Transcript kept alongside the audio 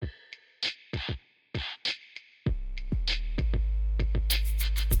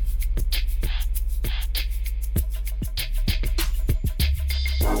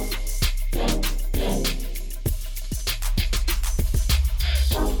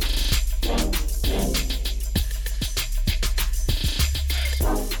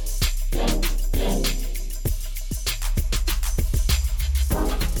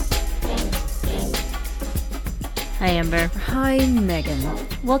Amber. Hi, Megan.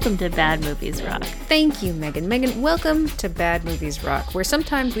 Welcome to Bad Movies Rock. Thank you, Megan. Megan, welcome to Bad Movies Rock, where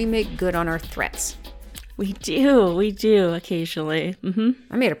sometimes we make good on our threats. We do occasionally.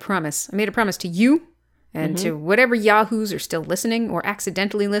 I made a promise. I made a promise to you and to whatever yahoos are still listening or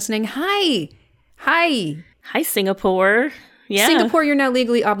accidentally listening. Hi, Singapore. Yeah. Singapore, you're now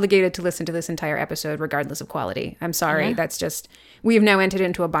legally obligated to listen to this entire episode regardless of quality. I'm sorry. Yeah. That's just, we have now entered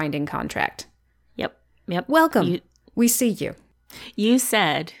into a binding contract. Yep. Welcome. We see you. You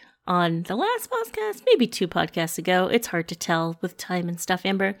said on the last podcast, maybe 2 podcasts ago, it's hard to tell with time and stuff,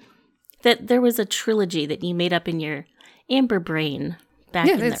 Amber, that there was a trilogy that you made up in your Amber brain back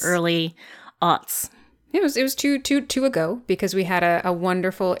in the early aughts. It was two ago because we had a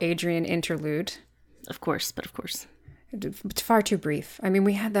wonderful Adrian interlude. Of course. It's far too brief. I mean,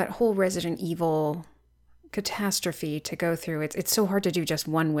 we had that whole Resident Evil catastrophe to go through. It's so hard to do just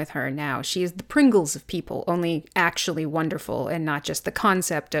one with her now. She is the Pringles of people, only actually wonderful and not just the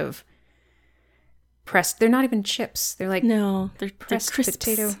concept of pressed. They're not even chips. They're like they're pressed crisps.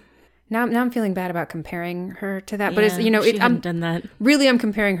 potato. Now I'm feeling bad about comparing her to that, but Yeah, it's, she hadn't done that. Really, I'm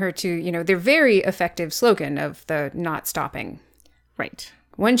comparing her to, their very effective slogan of the not stopping. Right.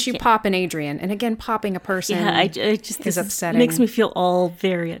 Once you pop an Adrian, and again, popping a person is upsetting. Makes me feel all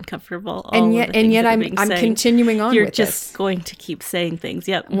very uncomfortable. And yet I'm continuing on You're with just going to keep saying things.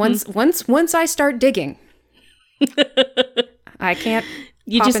 Yep. Once I start digging, I can't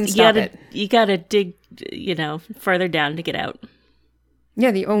stop it. You gotta dig, farther down to get out.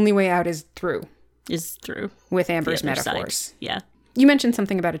 Yeah, the only way out is through. With Amber's metaphors. Side. Yeah. You mentioned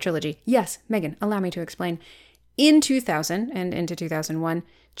something about a trilogy. Yes, Megan, allow me to explain. In 2000 and into 2001,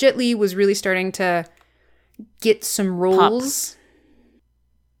 Jet Li was really starting to get some roles.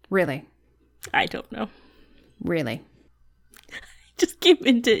 Pop. Really? I don't know. Really? I just came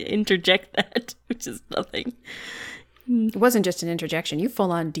in to interject that, which is nothing. It wasn't just an interjection. You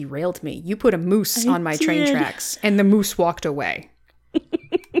full on derailed me. You put a moose on my train tracks, and the moose walked away. I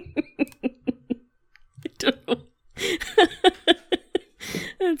don't know.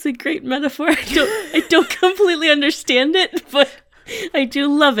 That's a great metaphor. I don't completely understand it, but I do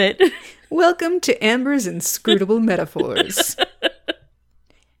love it. Welcome to Amber's Inscrutable Metaphors.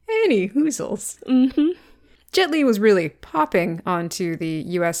 Any hoozles. Jet Li was really popping onto the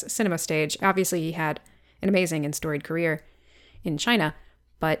U.S. cinema stage. Obviously, he had an amazing and storied career in China,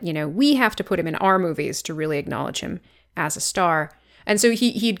 but, we have to put him in our movies to really acknowledge him as a star. And so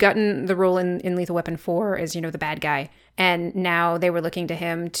he'd gotten the role in Lethal Weapon 4 as, the bad guy. And now they were looking to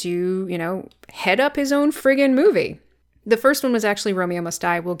him to, head up his own friggin' movie. The first one was actually Romeo Must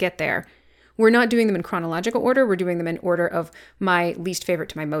Die. We'll get there. We're not doing them in chronological order. We're doing them in order of my least favorite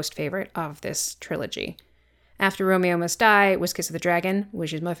to my most favorite of this trilogy. After Romeo Must Die was Kiss of the Dragon,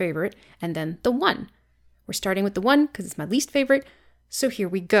 which is my favorite, and then The One. We're starting with The One because it's my least favorite. So here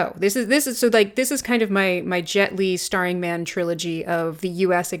we go. This is kind of my Jet Li starring man trilogy of the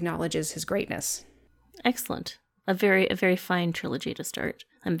U.S. acknowledges his greatness. Excellent. A very fine trilogy to start.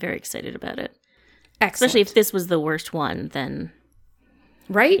 I'm very excited about it. Excellent. Especially if this was the worst one, then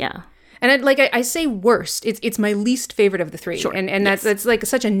right? Yeah. And I say worst. It's my least favorite of the 3. Sure. And that's like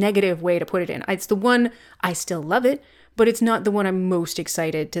such a negative way to put it in. It's the one I still love it, but it's not the one I'm most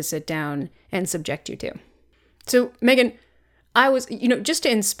excited to sit down and subject you to. So, Megan, I was, just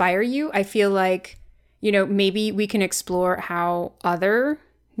to inspire you, I feel like, maybe we can explore how other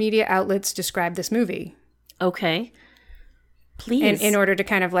media outlets describe this movie. Okay. Please. In order to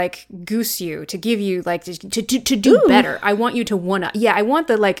kind of goose you, to give you to do better. I want you to one-up. Yeah, I want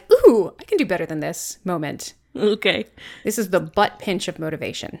the ooh, I can do better than this moment. Okay. This is the butt pinch of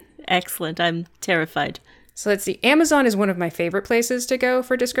motivation. Excellent. I'm terrified. So let's see. Amazon is one of my favorite places to go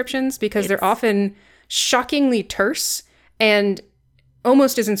for descriptions because they're often shockingly terse and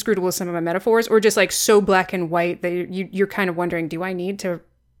almost as inscrutable as some of my metaphors, or just so black and white that you're kind of wondering, do I need to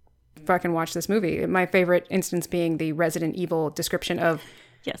fucking watch this movie? My favorite instance being the Resident Evil description of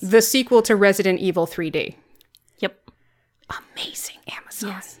the sequel to Resident Evil 3D. Yep. Amazing, Amazon.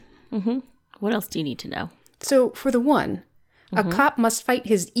 Yes. What else do you need to know? So for The One, a cop must fight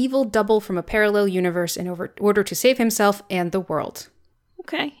his evil double from a parallel universe in order to save himself and the world.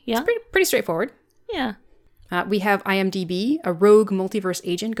 Okay, yeah. It's pretty straightforward. Yeah. We have IMDb. A rogue multiverse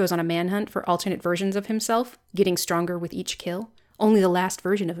agent goes on a manhunt for alternate versions of himself, getting stronger with each kill. Only the last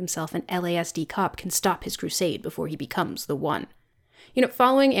version of himself, an LASD cop, can stop his crusade before he becomes the one.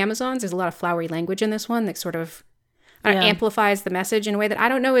 Following Amazon's, there's a lot of flowery language in this one that sort of amplifies the message in a way that I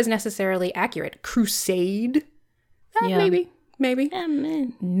don't know is necessarily accurate. Crusade? Maybe.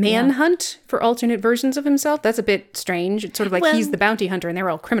 Manhunt for alternate versions of himself? That's a bit strange. It's sort of like he's the bounty hunter and they're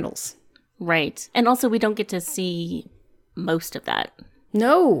all criminals. Right. And also we don't get to see most of that.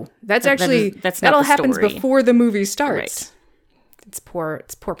 No, that's That all happens story. before the movie starts. Right. It's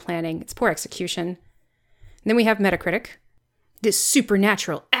poor planning. It's poor execution. And then we have Metacritic. This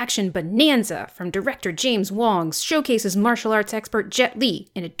supernatural action bonanza from director James Wong showcases martial arts expert Jet Li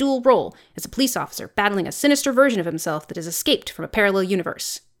in a dual role as a police officer battling a sinister version of himself that has escaped from a parallel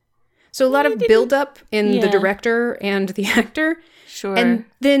universe. So a lot of build-up in the director and the actor. Sure. And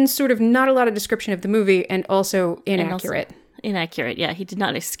then sort of not a lot of description of the movie and also inaccurate. Inaccurate, yeah. He did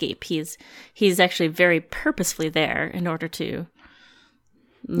not escape. He's actually very purposefully there in order to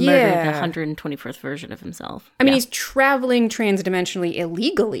murder the 124th version of himself. I mean, he's traveling transdimensionally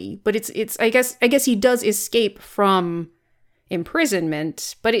illegally, but it's I guess he does escape from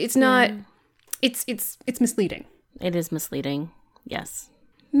imprisonment, but it's not it's misleading. It is misleading. Yes.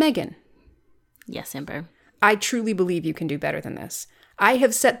 Megan. Yes, Amber. I truly believe you can do better than this. I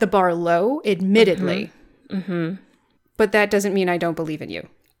have set the bar low, admittedly. But that doesn't mean I don't believe in you.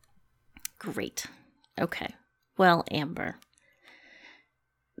 Great. Okay. Well, Amber,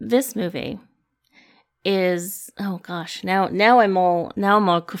 this movie is, oh gosh, now I'm all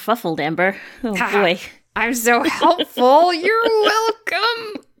kerfuffled, Amber. Oh boy. I'm so helpful. You're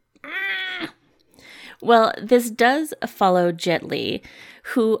welcome. Well, this does follow Jet Li,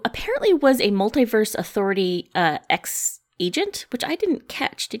 who apparently was a Multiverse Authority ex-agent, which I didn't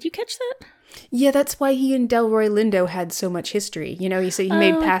catch. Did you catch that? Yeah, that's why he and Delroy Lindo had so much history. You know, he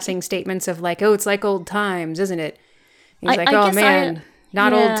made passing statements of like, "Oh, it's like old times, isn't it?" He's like, "Oh man,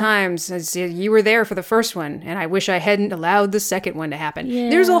 not old times. You were there for the first one, and I wish I hadn't allowed the second one to happen." Yeah.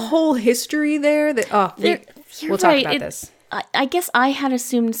 There's a whole history there that we'll talk about this. I guess I had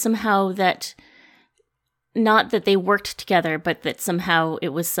assumed somehow that not that they worked together, but that somehow it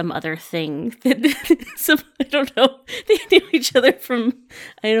was some other thing. I don't know. They knew each other from,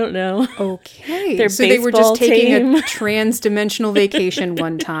 I don't know. Okay. So they were just taking a trans-dimensional vacation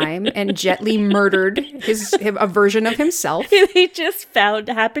one time, and Jet Li murdered a version of himself. He just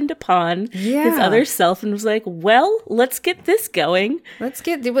happened upon his other self and was like, well, let's get this going.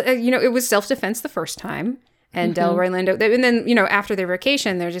 It was self-defense the first time. And Delroy Lindo, and then, after their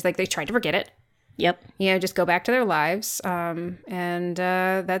vacation, they're just like, they tried to forget it. Yep. Just go back to their lives. And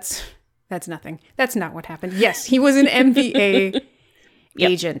that's nothing. That's not what happened. Yes, he was an MVA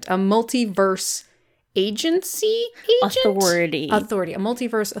agent, a multiverse agency agent? Authority. A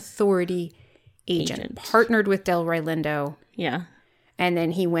multiverse authority agent. Partnered with Delroy Lindo. Yeah. And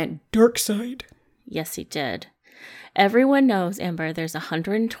then he went dark side. Yes, he did. Everyone knows, Amber, there's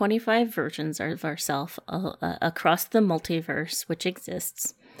 125 versions of ourselves across the multiverse, which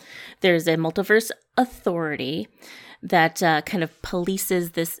exists. There's a multiverse authority that kind of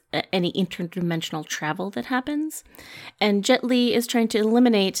polices this any interdimensional travel that happens. And Jet Li is trying to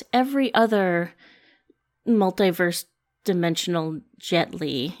eliminate every other multiverse dimensional Jet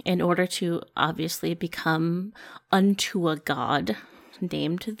Li in order to obviously become unto a god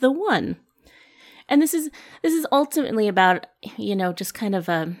named the One. And this is ultimately about, just kind of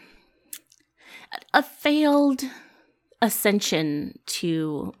a failed ascension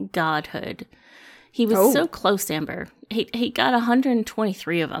to godhood. He was so close, Amber. He got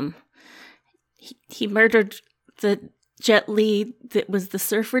 123 of them. He murdered the Jet Li that was the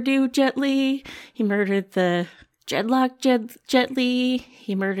surfer dude Jet Li. He murdered the dreadlock Jet Li.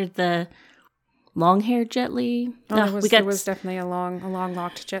 He murdered the long-haired Jet Li. There was definitely a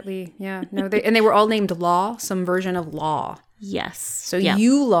long-locked Jet Li. Yeah, no, they were all named Law, some version of Law. Yes. So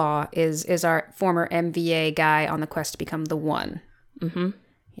Law is our former MVA guy on the quest to become the One. Mm-hmm.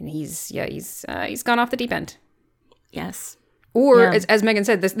 And he's gone off the deep end. Yes. Or as Megan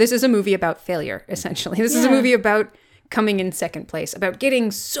said, this is a movie about failure. Essentially, this is a movie about coming in second place, about getting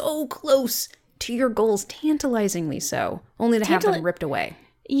so close to your goals, tantalizingly so, only to have them ripped away.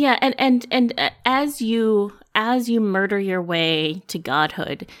 Yeah, and as you murder your way to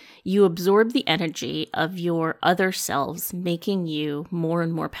godhood, you absorb the energy of your other selves, making you more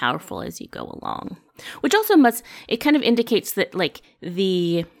and more powerful as you go along. Which also it kind of indicates that, like,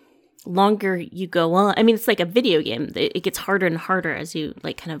 the longer you go on, I mean, it's like a video game. It gets harder and harder as you,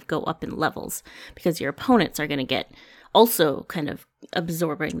 like, kind of go up in levels, because your opponents are going to get also kind of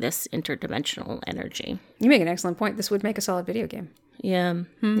absorbing this interdimensional energy. You make an excellent point. This would make a solid video game. Yeah.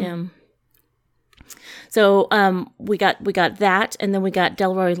 Yeah. So we got that, and then we got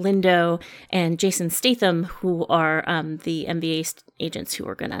Delroy Lindo and Jason Statham, who are the MVA agents who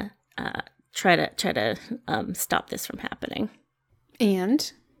are gonna try to stop this from happening.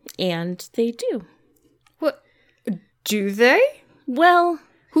 And they do. What do they? Well,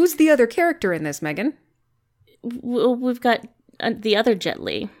 who's the other character in this, Megan? We've got the other Jet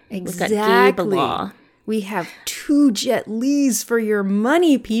Li. Exactly. We've got Gabe Law. We have 2 Jet Lis for your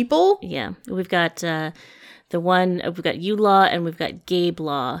money, people. Yeah, we've got we've got Yu Law and we've got Gabe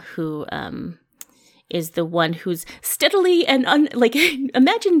Law, who is the one who's steadily and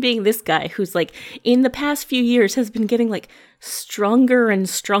imagine being this guy who's like in the past few years has been getting like stronger and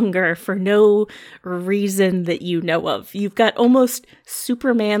stronger for no reason that you know of. You've got almost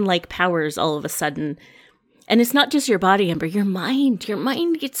Superman-like powers all of a sudden. And it's not just your body, Amber, your mind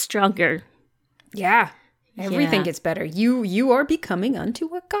gets stronger. Yeah. Everything gets better. You are becoming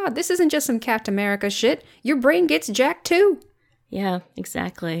unto a god. This isn't just some Captain America shit. Your brain gets jacked too. Yeah,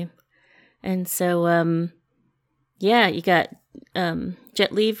 exactly. And so, you got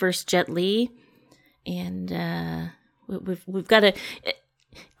Jet Li versus Jet Li, and we've got to.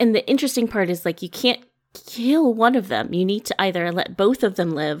 And the interesting part is like you can't kill one of them. You need to either let both of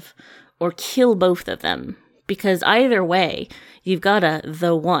them live or kill both of them, because either way, you've got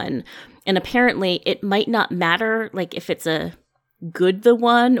the one. And apparently, it might not matter like if it's a good the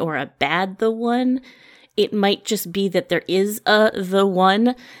one or a bad the one. It might just be that there is the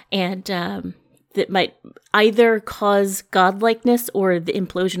one, and that might either cause godlikeness or the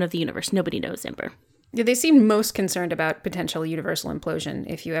implosion of the universe. Nobody knows, Amber. Yeah, they seem most concerned about potential universal implosion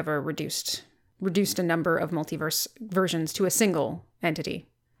if you ever reduced a number of multiverse versions to a single entity.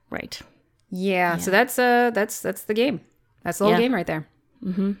 Right. Yeah. So that's the game. That's the whole game right there.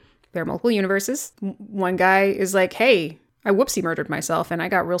 Mm-hmm. There are multiple universes. One guy is like, "Hey, I whoopsie murdered myself and I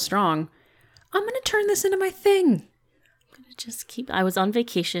got real strong. I'm going to turn this into my thing." I was on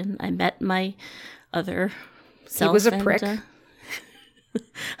vacation. I met my other self. He was a prick.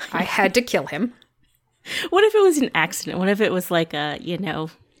 I had to kill him. What if it was an accident? What if it was like a,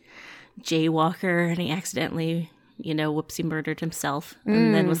 jaywalker and he accidentally, whoopsie murdered himself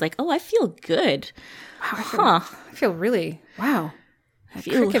and then was like, "Oh, I feel good." Wow, I feel really, wow. That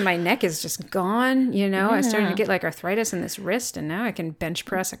crick in my neck is just gone, Yeah. I started to get like arthritis in this wrist and now I can bench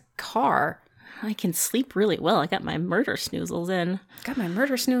press a car. I can sleep really well. I got my murder snoozles in.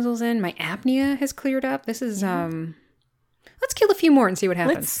 My apnea has cleared up. This is, let's kill a few more and see what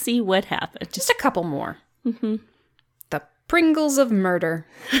happens. Let's see what happens. Just a couple more. Mm-hmm. The Pringles of murder.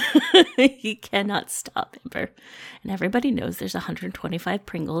 You cannot stop, Amber. And everybody knows there's 125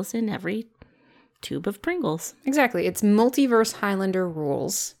 Pringles in every tube of Pringles. Exactly. It's multiverse Highlander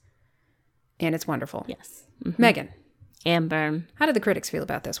rules. And it's wonderful. Yes. Mm-hmm. Megan. Amber. How did the critics feel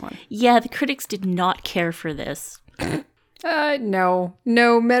about this one? Yeah, the critics did not care for this. No.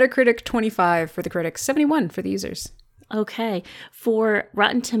 Metacritic 25 for the critics, 71 for the users. Okay. For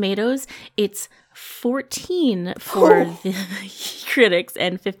Rotten Tomatoes, it's 14 for the critics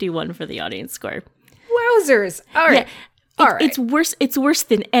and 51 for the audience score. Wowzers. All right. Yeah, all right. It's worse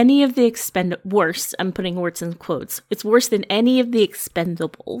than any of the worse. I'm putting words in quotes. It's worse than any of the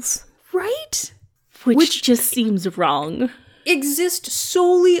Expendables. Right? Which just seems wrong. Exist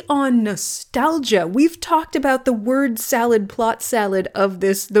solely on nostalgia. We've talked about the word salad, plot salad of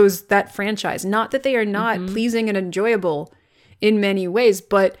that franchise. Not that they are not pleasing and enjoyable in many ways,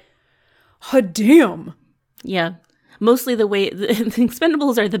 but damn. Yeah. Mostly the way the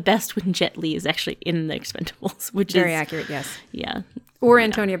Expendables are the best when Jet Li is actually in the Expendables, which very accurate, yes. Yeah. Or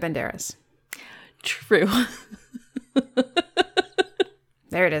Antonio Banderas. True.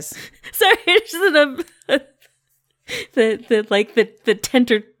 There it is. Sorry, it's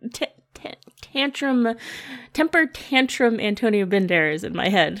temper tantrum Antonio Banderas in my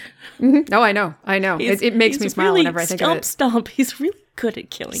head. Mm-hmm. Oh, I know. It makes me smile really whenever I think of it. Stomp. He's really good at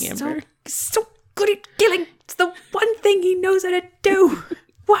killing Amber. So good at killing. It's the one thing he knows how to do.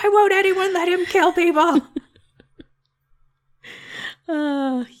 Why won't anyone let him kill people?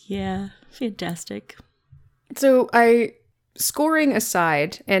 Oh, yeah. Fantastic. So scoring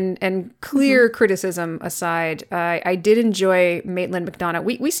aside and clear criticism aside, I did enjoy Maitland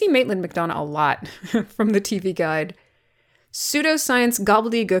McDonough. We see Maitland McDonough a lot from the TV Guide. Pseudoscience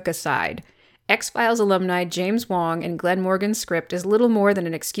gobbledygook aside, X-Files alumni James Wong and Glenn Morgan's script is little more than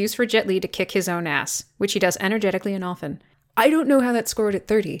an excuse for Jet Li to kick his own ass, which he does energetically and often. I don't know how that scored at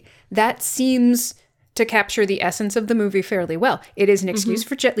 30. That seems to capture the essence of the movie fairly well. It is an excuse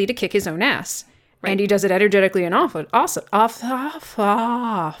for Jet Li to kick his own ass. Right. And he does it energetically and often.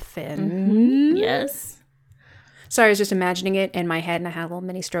 Yes. Sorry, I was just imagining it in my head and I had a little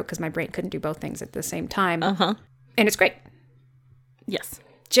mini stroke because my brain couldn't do both things at the same time. Uh-huh. And it's great. Yes.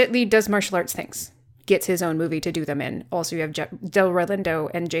 Jet Li does martial arts things. Gets his own movie to do them in. Also, you have Delroy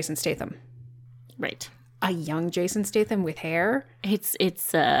Lindo and Jason Statham. Right. A young Jason Statham with hair. It's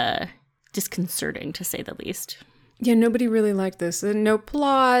disconcerting, to say the least. Yeah, nobody really liked this. No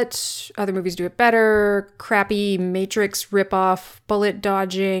plot. Other movies do it better. Crappy Matrix ripoff, bullet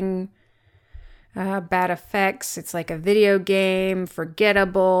dodging, bad effects. It's like a video game,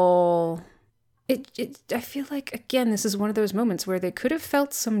 forgettable. I feel like, again, this is one of those moments where they could have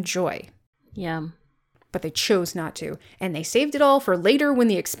felt some joy. Yeah. But they chose not to. And they saved it all for later when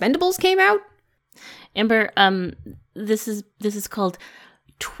the Expendables came out? Amber, this is called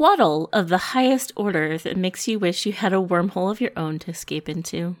twaddle of the highest order that makes you wish you had a wormhole of your own to escape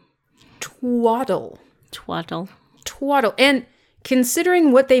into. Twaddle. Twaddle. And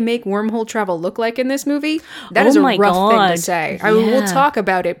considering what they make wormhole travel look like in this movie, that is a rough thing to say. Yeah. I mean, we'll talk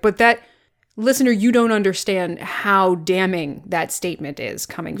about it, but that, listener, you don't understand how damning that statement is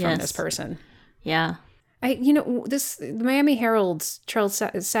coming from this person. Yeah. The Miami Herald's Charles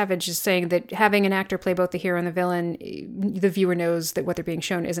Savage is saying that having an actor play both the hero and the villain, the viewer knows that what they're being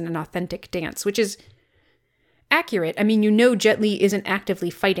shown isn't an authentic dance, which is accurate. I mean, Jet Li isn't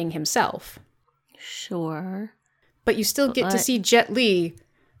actively fighting himself. Sure. But you still get to see Jet Li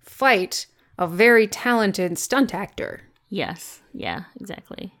fight a very talented stunt actor. Yes. Yeah,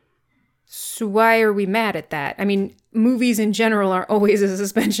 exactly. So why are we mad at that? I mean, movies in general are always a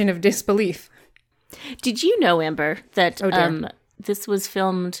suspension of disbelief. Did you know, Amber, that this was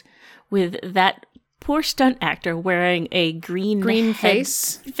filmed with that poor stunt actor wearing a green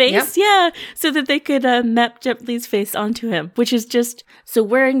face? Yep. Yeah, so that they could map Jet Li's face onto him, which is just, so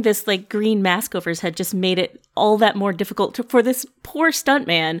wearing this like green mask over his head just made it all that more difficult for this poor stunt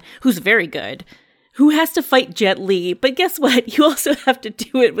man, who's very good, who has to fight Jet Li. But guess what? You also have to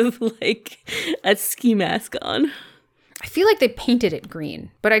do it with like a ski mask on. I feel like they painted it green,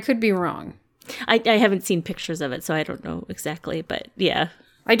 but I could be wrong. I haven't seen pictures of it, so I don't know exactly, but yeah.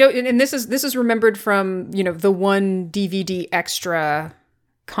 I don't, and this is remembered from, the one DVD extra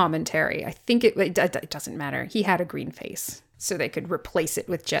commentary. I think it doesn't matter. He had a green face, so they could replace it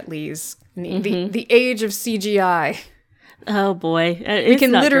with Jet Li's. The age of CGI. Oh boy. We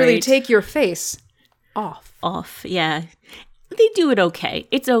can literally take your face off. Off, yeah. They do it okay.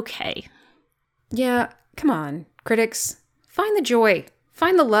 It's okay. Yeah, come on, critics. Find the joy.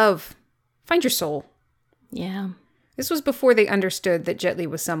 Find the love. Find your soul. Yeah. This was before they understood that Jet Li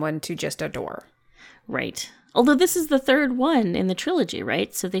was someone to just adore. Right. Although this is the third one in the trilogy,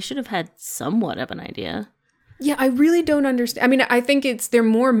 right? So they should have had somewhat of an idea. Yeah, I really don't understand. I mean, I think they're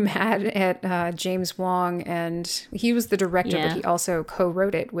more mad at James Wong, and he was the director, but he also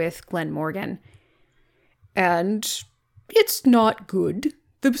co-wrote it with Glenn Morgan. And it's not good.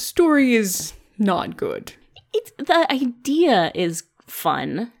 The story is not good. The idea is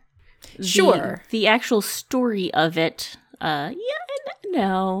fun. Sure. The actual story of it, not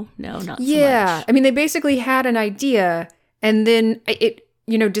so much. Yeah. I mean, they basically had an idea, and then it,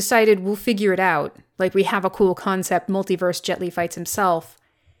 decided we'll figure it out. Like, we have a cool concept, multiverse, Jet Li fights himself.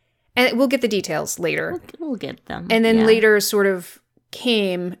 And we'll get the details later. We'll get them. And then later sort of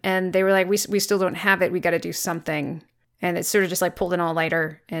came, and they were like, we still don't have it. We got to do something. And it sort of just like pulled an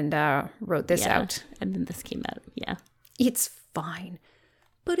all-nighter and wrote this out. And then this came out, yeah. It's fine.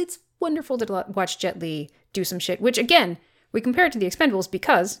 But it's wonderful to watch Jet Li do some shit, which, again, we compare it to The Expendables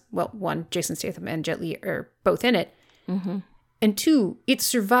because, well, one, Jason Statham and Jet Li are both in it. Mm-hmm. And two, it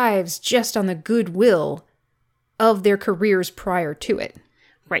survives just on the goodwill of their careers prior to it.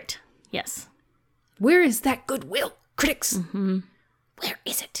 Right. Yes. Where is that goodwill, critics? Mm-hmm. Where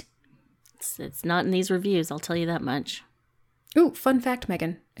is it? It's not in these reviews, I'll tell you that much. Ooh, fun fact,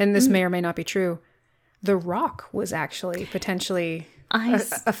 Megan, and this may or may not be true. The Rock was actually potentially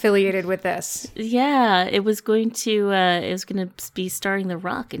affiliated with this. Yeah, it was going to be starring The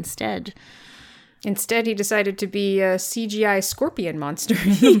Rock instead. Instead, he decided to be a CGI scorpion monster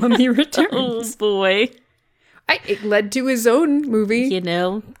in The Mummy Returns. Oh, boy. It led to his own movie.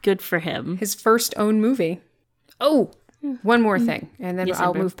 Good for him. His first own movie. Oh, one more thing, and then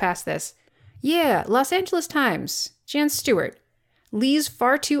I'll move past this. Yeah, Los Angeles Times. Jan Stewart. Lee's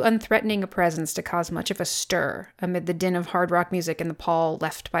far too unthreatening a presence to cause much of a stir amid the din of hard rock music and the pall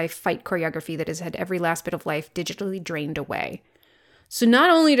left by fight choreography that has had every last bit of life digitally drained away. So not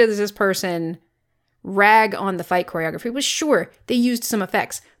only does this person rag on the fight choreography, was sure they used some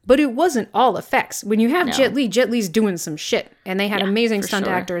effects, but it wasn't all effects. When you have Jet Li's doing some shit, and they had amazing stunt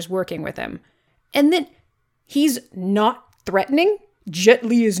actors working with him. And then he's not threatening. Jet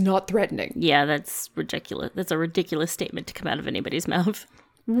Li is not threatening. Yeah, that's ridiculous. That's a ridiculous statement to come out of anybody's mouth.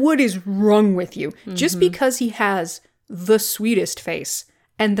 What is wrong with you? Mm-hmm. Just because he has the sweetest face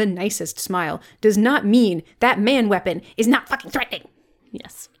and the nicest smile does not mean that man weapon is not fucking threatening.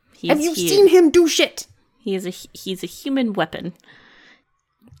 Yes. Have you seen him do shit? He's a human weapon.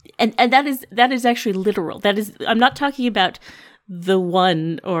 And that is actually literal. That is, I'm not talking about the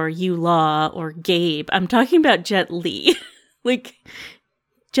One or Yu-La or Gabe. I'm talking about Jet Li. Like,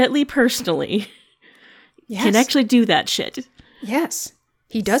 Jet Li personally can actually do that shit. Yes.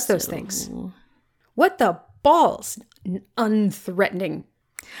 He does those things. What the balls? Unthreatening.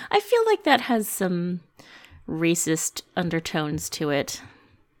 I feel like that has some racist undertones to it.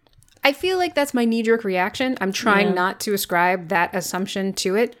 I feel like that's my knee-jerk reaction. I'm trying not to ascribe that assumption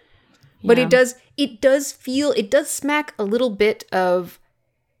to it. But it does smack a little bit of,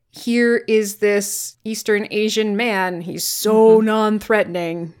 here is this Eastern Asian man. He's so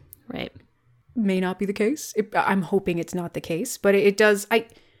non-threatening. Right. May not be the case. I'm hoping it's not the case. But it does.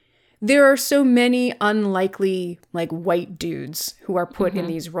 There are so many unlikely, like, white dudes who are put in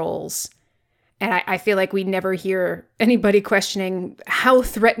these roles. And I feel like we never hear anybody questioning how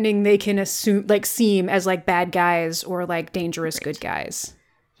threatening they can seem as, like, bad guys or, like, dangerous good guys.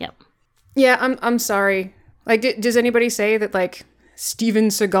 Yep. Yeah, I'm sorry. Like, does anybody say that, like, Steven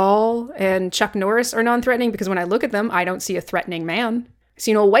Seagal and Chuck Norris are non-threatening? Because when I look at them, I don't see a threatening man. I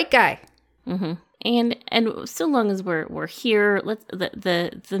see an old white guy. Mm-hmm. And so long as we're here,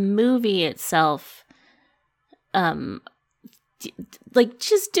 the movie itself, like,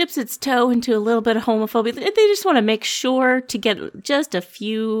 just dips its toe into a little bit of homophobia. They just want to make sure to get just a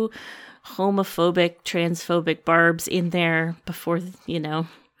few homophobic, transphobic barbs in there before, you know,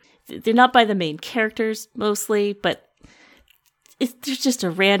 they're not by the main characters mostly, but there's just a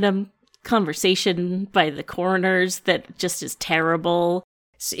random conversation by the coroners that just is terrible.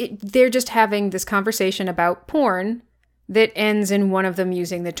 So they're just having this conversation about porn that ends in one of them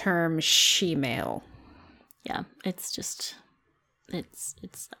using the term she-male. Yeah, it's just,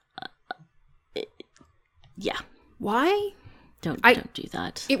 yeah. Why? Don't do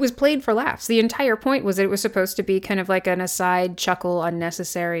that. It was played for laughs. The entire point was that it was supposed to be kind of like an aside, chuckle,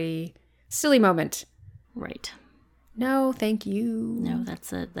 unnecessary, silly moment. Right. No, thank you. No,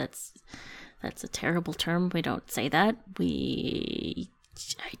 that's a terrible term. We don't say that. I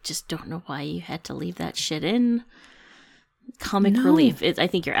just don't know why you had to leave that shit in. Comic relief. I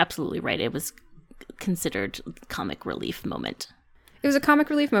think you're absolutely right. It was considered comic relief moment. It was a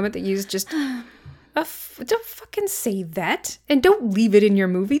comic relief moment that used just... don't fucking say that. And don't leave it in your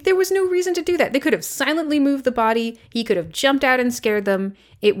movie. There was no reason to do that. They could have silently moved the body. He could have jumped out and scared them.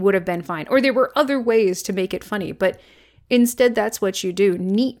 It would have been fine. Or there were other ways to make it funny. But instead, that's what you do.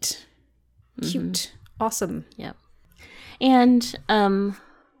 Neat. Cute. Awesome. Yep. And Carla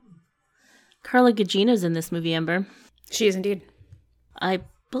Gugino's in this movie, Amber. She is indeed. I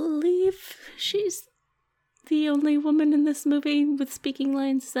believe she's the only woman in this movie with speaking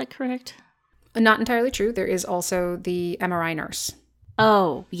lines. Is that correct? Not entirely true. There is also the MRI nurse.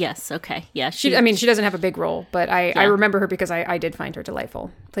 Oh, yes. Okay. Yeah. She doesn't have a big role, but I remember her because I did find her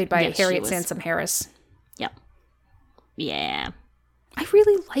delightful. Played by Harriet Sansom Harris. Yep. Yeah. I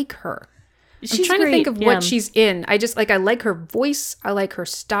really like her. I'm trying to think of what she's in. I like her voice. I like her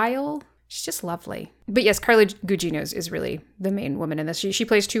style. She's just lovely. But yes, Carla Gugino is really the main woman in this. She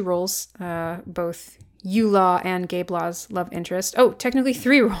plays two roles, both Yu-La and Gabe Law's love interest. Oh, technically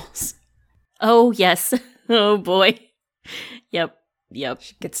 3 roles. Oh, yes. Oh, boy. Yep.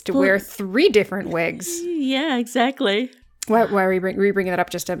 She gets to wear 3 different wigs. Yeah, exactly. Why are we bringing that up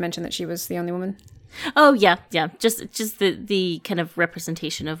just to mention that she was the only woman? Oh, yeah. Just the kind of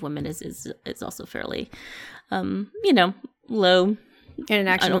representation of women is also fairly, low. In an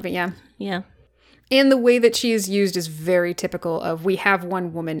action movie, yeah. Yeah. And the way that she is used is very typical of, we have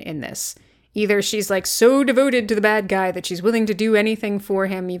one woman in this. Either she's like so devoted to the bad guy that she's willing to do anything for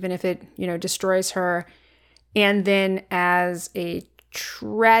him, even if it, destroys her. And then as a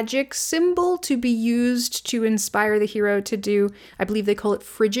tragic symbol to be used to inspire the hero to do, I believe they call it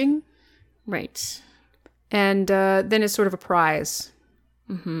fridging. Right. And then it's sort of a prize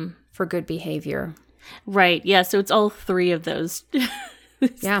for good behavior. Right. Yeah. So it's all 3 of those.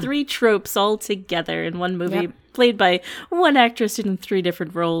 It's 3 tropes all together in one movie, played by one actress in 3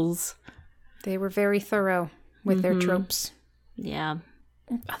 different roles. They were very thorough with their tropes. Yeah.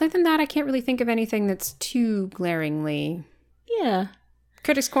 Other than that, I can't really think of anything that's too glaringly. Yeah.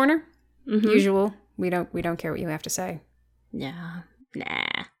 Critics Corner, usual. We don't care what you have to say. Yeah.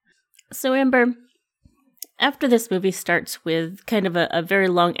 Nah. So Amber, after this movie starts with kind of a very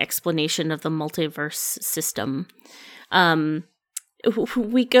long explanation of the multiverse system,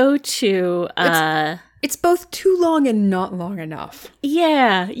 we go to it's both too long and not long enough.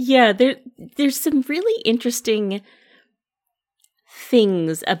 Yeah. There's some really interesting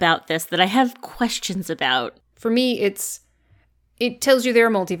things about this that I have questions about. For me, it tells you there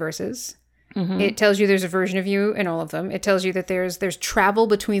are multiverses. It tells you there's a version of you in all of them. It tells you that there's travel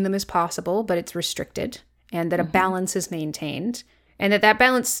between them is possible, but it's restricted, and that a balance is maintained, and that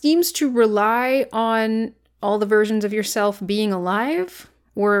balance seems to rely on all the versions of yourself being alive,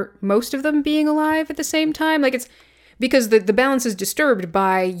 or most of them being alive at the same time. Like, it's because the balance is disturbed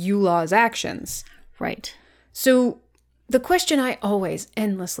by Eulah's actions. Right. So the question I always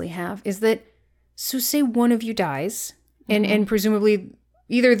endlessly have is that, so say one of you dies, and presumably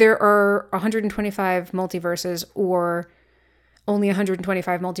either there are 125 multiverses, or only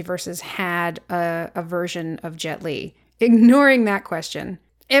 125 multiverses had a version of Jet Li. Ignoring that question,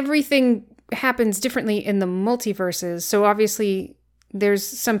 everything happens differently in the multiverses. So obviously there's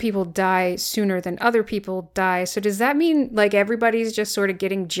some people die sooner than other people die. So does that mean like everybody's just sort of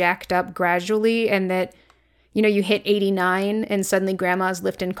getting jacked up gradually, and that, you know, you hit 89 and suddenly grandma's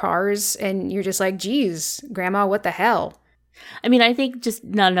lifting cars and you're just like, geez, grandma, what the hell? I mean, I think just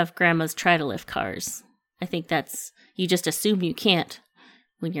not enough grandmas try to lift cars. I think that's, you just assume you can't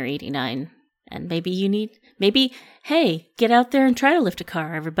when you're 89. And maybe, hey, get out there and try to lift a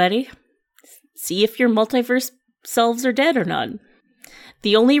car, everybody. See if your multiverse selves are dead or not.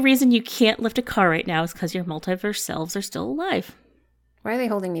 The only reason you can't lift a car right now is because your multiverse selves are still alive. Why are they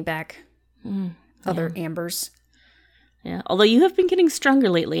holding me back? Other Ambers. Yeah, although you have been getting stronger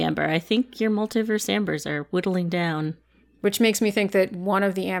lately, Amber. I think your multiverse Ambers are whittling down. Which makes me think that one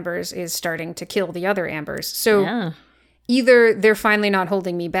of the Ambers is starting to kill the other Ambers. So either they're finally not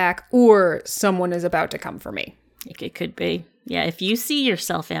holding me back, or someone is about to come for me. It could be. Yeah, if you see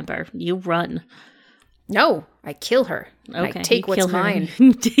yourself, Amber, you run. No, I kill her. Okay, I take what's mine.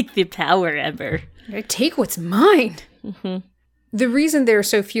 Take the power, Amber. I take what's mine. The reason there are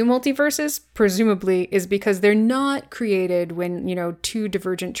so few multiverses, presumably, is because they're not created when, you know, two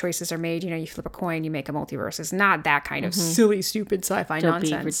divergent choices are made. You know, you flip a coin, you make a multiverse. It's not that kind of silly, stupid sci-fi nonsense.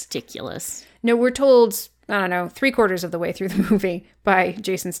 Don't be ridiculous. No, we're told, I don't know, 3/4 of the way through the movie by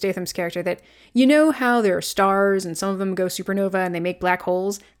Jason Statham's character that, you know how there are stars and some of them go supernova and they make black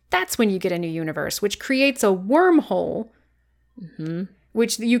holes? That's when you get a new universe, which creates a wormhole,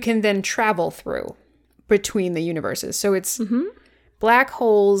 which you can then travel through between the universes. So it's black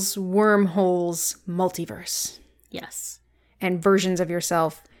holes, wormholes, multiverse. Yes. And versions of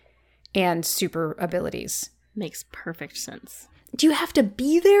yourself and super abilities. Makes perfect sense. Do you have to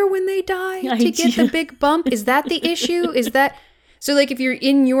be there when they die to get the big bump? Is that the issue? Is that... So, like, if you're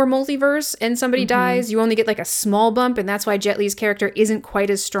in your multiverse and somebody dies, you only get, like, a small bump, and that's why Jet Li's character isn't quite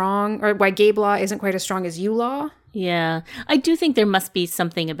as strong, or why Gabe Law isn't quite as strong as Eulaw? Yeah. I do think there must be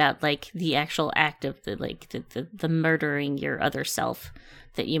something about, like, the actual act of the murdering your other self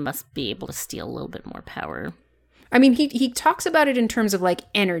that you must be able to steal a little bit more power. I mean, he talks about it in terms of, like,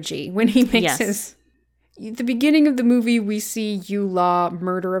 energy. When he makes his... At the beginning of the movie, we see Eulaw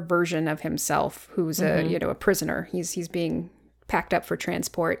murder a version of himself who's a prisoner. He's being packed up for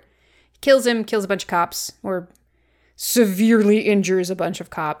transport. Kills him, kills a bunch of cops, or severely injures a bunch of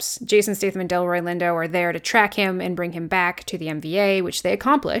cops. Jason Statham and Delroy Lindo are there to track him and bring him back to the MVA, which they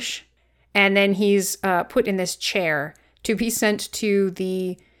accomplish. And then he's put in this chair to be sent to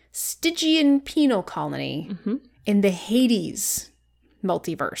the Stygian penal colony in the Hades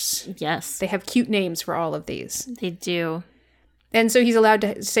multiverse. Yes. They have cute names for all of these. They do. And so he's allowed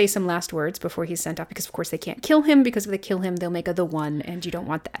to say some last words before he's sent off, because of course they can't kill him, because if they kill him, they'll make a The One, and you don't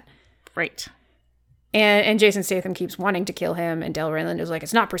want that. Right. And Jason Statham keeps wanting to kill him, and Delroy Lindo's like,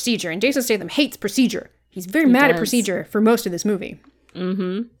 it's not procedure. And Jason Statham hates procedure. He's very mad at procedure for most of this movie.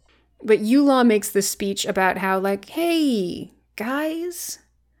 But Eulaw makes this speech about how, like, hey, guys,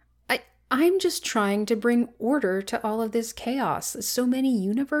 I'm just trying to bring order to all of this chaos. There's so many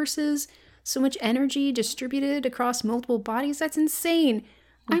universes, so much energy distributed across multiple bodies. That's insane.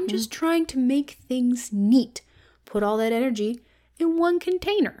 I'm just trying to make things neat. Put all that energy in one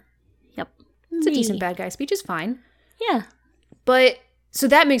container. Yep. It's a decent bad guy speech. It's fine. Yeah. But, so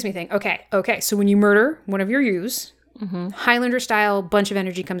that makes me think, okay, so when you murder one of your yous, Highlander style, bunch of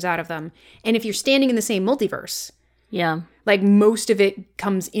energy comes out of them. And if you're standing in the same multiverse, like most of it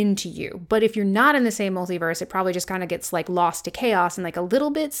comes into you. But if you're not in the same multiverse, it probably just kind of gets like lost to chaos, and like a little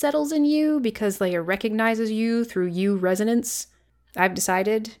bit settles in you because like it recognizes you through you resonance. I've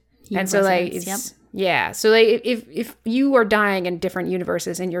decided. And so like, it's, yeah. So like if you are dying in different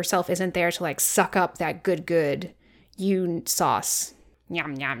universes and yourself isn't there to like suck up that good you sauce,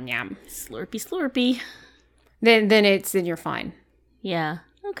 yum, yum, yum. Slurpy, slurpy. Then you're fine. Yeah.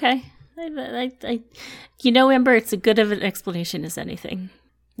 Okay. I Amber, it's as good of an explanation as anything.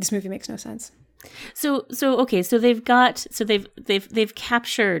 This movie makes no sense. So they've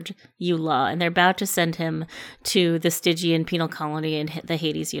captured Yula, and they're about to send him to the Stygian penal colony in the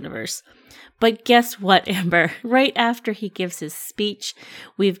Hades universe. But guess what, Amber? Right after he gives his speech,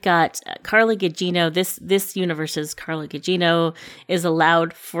 we've got Carla Gugino. This universe's Carla Gugino is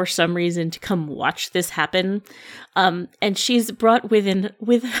allowed for some reason to come watch this happen, and she's brought with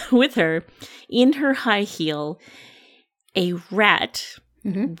her in her high heel a rat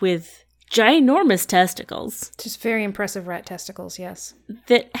with ginormous testicles. Just very impressive rat testicles, yes.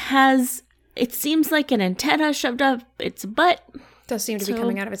 That has, it seems like an antenna shoved up its butt. Does seem to be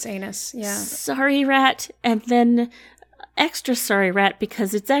coming out of its anus, yeah. Sorry, rat. And then extra sorry, rat,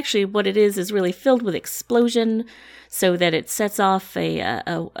 because it's actually what it is really filled with explosion so that it sets off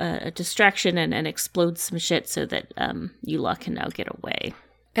a distraction and explodes some shit so that Yula can now get away.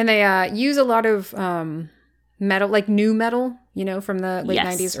 And they use a lot of metal, like new metal, from the late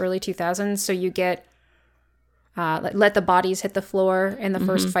 90s, early 2000s. So you get let the bodies hit the floor in the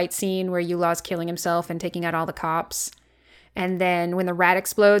first fight scene where Yula's killing himself and taking out all the cops. And then when the rat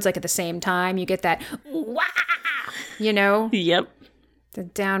explodes, like at the same time, you get that, wah! Yep. The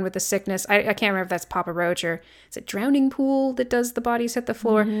down with the sickness. I can't remember if that's Papa Roach or is it Drowning Pool that does the bodies hit the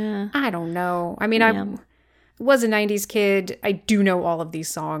floor? Yeah. I don't know. I mean, I was a 90s kid. I do know all of these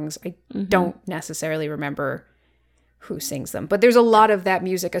songs. I don't necessarily remember who sings them. But there's a lot of that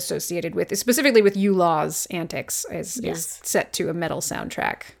music associated with, specifically with Yula's antics, is set to a metal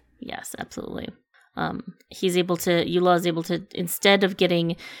soundtrack. Yes, absolutely. Yula is able to, instead of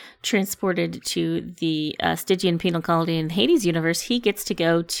getting transported to the Stygian penal colony in the Hades universe, he gets to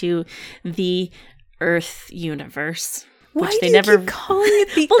go to the Earth universe. Why which do you keep calling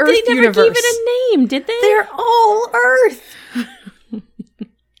it the Earth universe? They never gave it a name, did they? They're all Earth.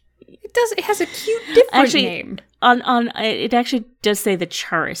 It has a cute different name. It actually does say the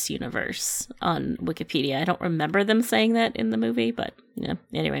Charis universe on Wikipedia. I don't remember them saying that in the movie, but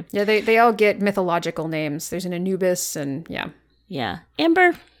anyway. Yeah, they all get mythological names. There's an Anubis and Yeah.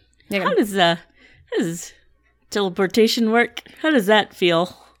 Amber, how does teleportation work? How does that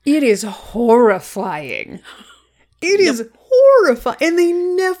feel? It is horrifying. It is horrifying. And they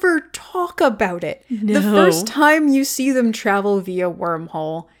never talk about it. No. The first time you see them travel via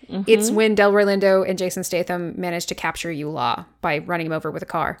wormhole, it's when Delroy Lindo and Jason Statham manage to capture Yula by running him over with a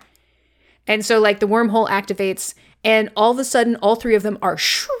car. And so, the wormhole activates, and all of a sudden, all three of them are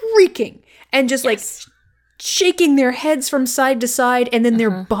shrieking and just, shaking their heads from side to side, and then their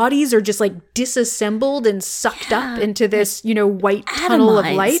bodies are just, disassembled and sucked up into this, white tunnel of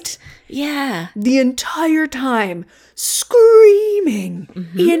light. Yeah. The entire time,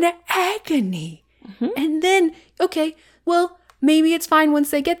 screaming in agony. And then, okay, well, maybe it's fine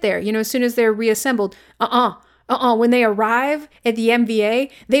once they get there. As soon as they're reassembled. When they arrive at the MVA,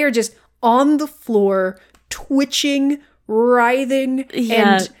 they are just on the floor, twitching, writhing,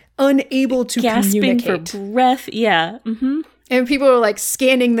 and unable to gasping communicate. For breath. Yeah. Mm-hmm. And people are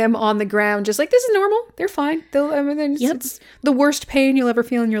scanning them on the ground, just this is normal. They're fine. It's the worst pain you'll ever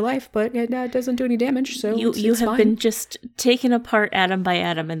feel in your life, but it doesn't do any damage. So you have been just taken apart atom by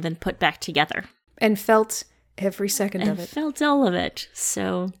atom and then put back together. And felt every second of it. Felt all of it.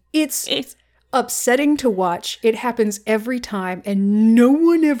 So it's upsetting to watch. It happens every time, and no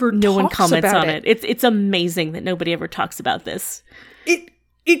one comments about it. It's amazing that nobody ever talks about this.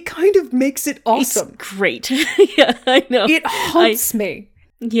 It kind of makes it awesome. It's great. Yeah, I know. It haunts me.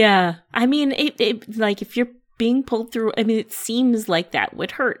 Yeah. I mean, it if you're being pulled through, it seems like that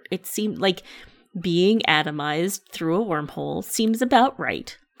would hurt. It seemed like being atomized through a wormhole seems about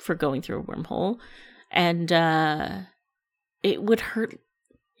right for going through a wormhole. And it would hurt.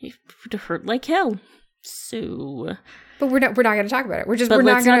 It would hurt like hell. So, but we're not going to talk about it. We're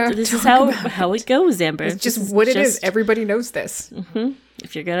not going to. This is how it goes, Amber. It's just what it is. Everybody knows this. Mm-hmm.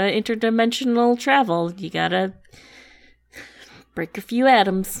 If you're gonna interdimensional travel, you gotta break a few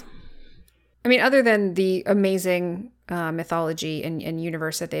atoms. Other than the amazing mythology and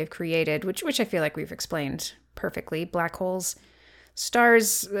universe that they've created, which I feel like we've explained perfectly, black holes.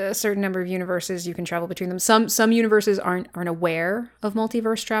 Stars, a certain number of universes, you can travel between them. Some universes aren't aware of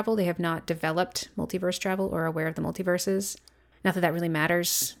multiverse travel. They have not developed multiverse travel or aware of the multiverses. Not that really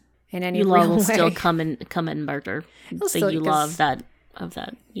matters in any real way. Yula will still come and murder the Yula of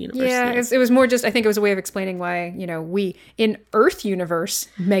that universe. Yeah, it was more just, I think it was a way of explaining why, we in Earth universe,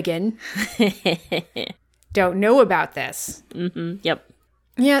 Megan, don't know about this. Mm-hmm. Yep.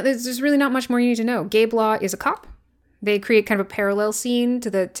 Yeah, there's really not much more you need to know. Gabe Law is a cop. They create kind of a parallel scene to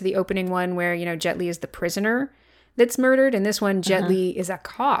the opening one where, Jet Li is the prisoner that's murdered. In this one, Jet Li is a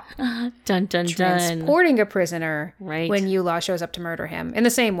cop Dun, dun, dun. transporting a prisoner Right. when Yulaw shows up to murder him. In the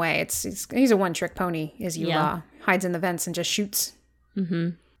same way, he's a one-trick pony, is Yulaw. Yeah. Hides in the vents and just shoots. Mm-hmm.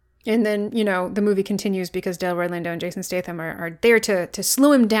 And then, the movie continues because Delroy Lindo and Jason Statham are there to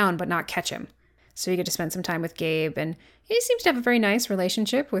slow him down but not catch him. So you get to spend some time with Gabe, and he seems to have a very nice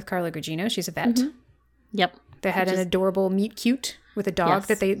relationship with Carla Gugino. She's a vet. Yep. They had an adorable meet cute with a dog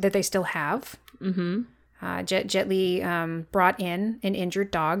Yes. that they still have. Mm-hmm. Jet Li brought in an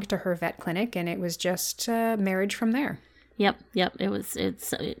injured dog to her vet clinic, and it was just marriage from there. Yep.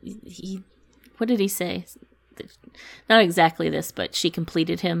 What did he say? Not exactly this, but she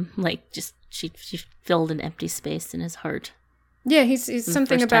completed him. Like, just she filled an empty space in his heart. Yeah, he's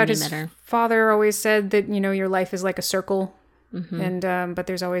something first about time he his met her. father always said that, your life is like a circle, and but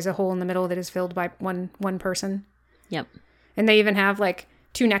there's always a hole in the middle that is filled by one person. Yep. And they even have like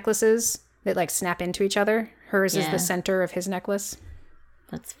 2 necklaces that like snap into each other. Hers is Yeah. the center of his necklace.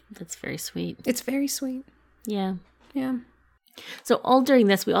 That's very sweet. It's very sweet. Yeah. Yeah. So all during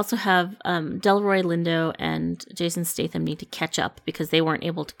this, we also have Delroy Lindo and Jason Statham need to catch up because they weren't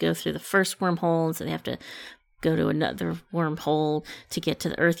able to go through the first wormhole, so they have to go to another wormhole to get to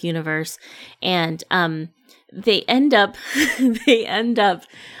the Earth universe, and they end up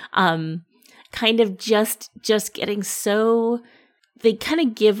kind of just getting so. They kind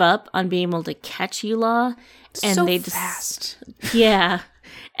of give up on being able to catch Yulaw, and so they fast. Yeah,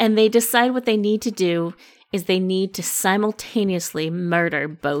 and they decide what they need to do is they need to simultaneously murder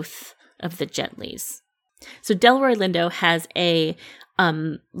both of the Jet Lis. So Delroy Lindo has a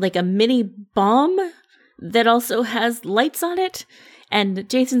mini bomb that also has lights on it, and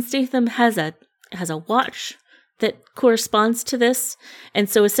Jason Statham has a watch that corresponds to this. And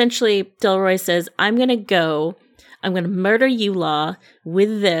so essentially Delroy says, I'm going to murder Yulaw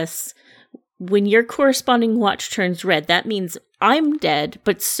with this. When your corresponding watch turns red, that means I'm dead,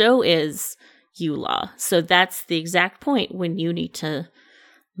 but so is Yulaw. So that's the exact point when you need to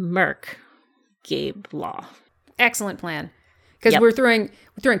murk Gabe Law. Excellent plan. Because we're throwing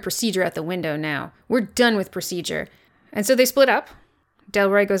procedure at the window now. We're done with procedure. And so they split up.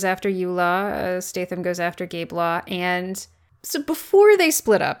 Delroy goes after Yulaw, Statham goes after Gabe Law, and so before they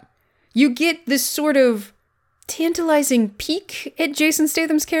split up, you get this sort of tantalizing peek at Jason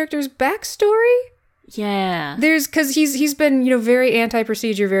Statham's character's backstory. Yeah. Because he's been, very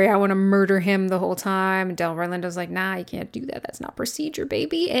anti-procedure, I want to murder him the whole time. And Delroy Lindo's like, nah, you can't do that. That's not procedure,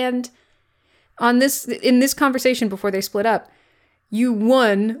 baby. And in this conversation before they split up, you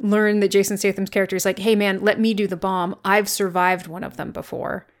learn that Jason Statham's character is like, hey man, let me do the bomb. I've survived one of them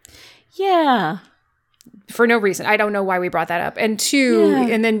before. Yeah. For no reason. I don't know why we brought that up. And 2,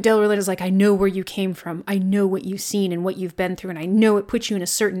 and then Delroy Lindo's like, I know where you came from. I know what you've seen and what you've been through. And I know it puts you in a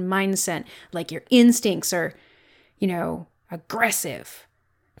certain mindset. Like your instincts are, aggressive.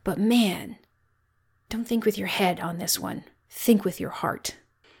 But man, don't think with your head on this one. Think with your heart.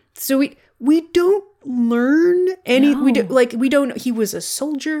 So we don't learn any. No. We don't. He was a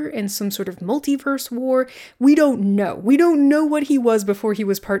soldier in some sort of multiverse war. We don't know. We don't know what he was before he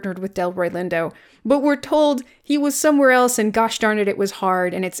was partnered with Delroy Lindo. But we're told he was somewhere else, and gosh darn it was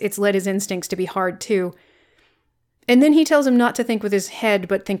hard, and it's led his instincts to be hard too. And then he tells him not to think with his head,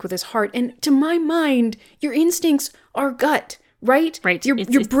 but think with his heart. And to my mind, your instincts are gut, right? Right.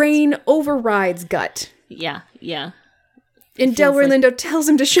 Your brain overrides gut. Yeah. Yeah. And Delroy Lindo tells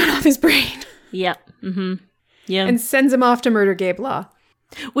him to shut off his brain. Yeah. Mm-hmm. Yeah. And sends him off to murder Gabe Law.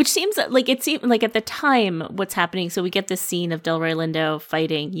 Which seems like at the time what's happening. So we get this scene of Delroy Lindo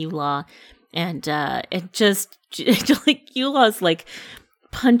fighting Yulaw, and it just like Yulaw's like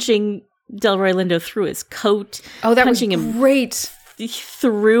punching Delroy Lindo through his coat. Oh, that was him great.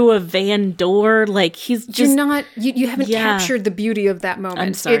 Through a van door. Like he's just you haven't captured the beauty of that moment.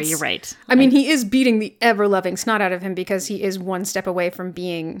 I'm sorry, you're right. I mean, he is beating the ever-loving snot out of him because he is one step away from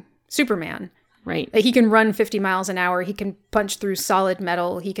being Superman. Right. Like he can run 50 miles an hour. He can punch through solid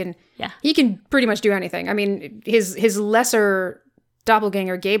metal. He can pretty much do anything. I mean, his lesser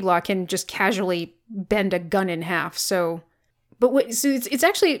doppelganger Gabe Law can just casually bend a gun in half. So it's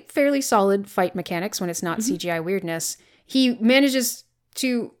actually fairly solid fight mechanics when it's not CGI weirdness. He manages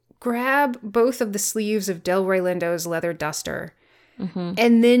to grab both of the sleeves of Delroy Lindo's leather duster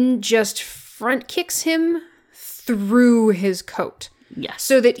and then just front kicks him through his coat. Yes.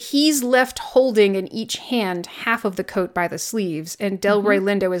 So that he's left holding in each hand half of the coat by the sleeves, and Delroy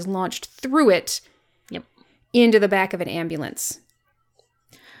Lindo is launched through it into the back of an ambulance.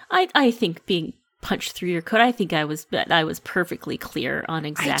 I think being punched through your coat, I think I was perfectly clear on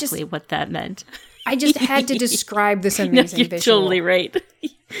exactly what that meant. I just had to describe this amazing you're visual. Totally right.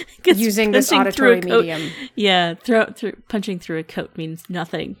 using this punching through a auditory coat- medium. Yeah, punching through a coat means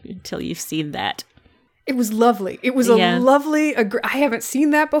nothing until you've seen that. It was lovely. It was Yeah. a lovely. I haven't seen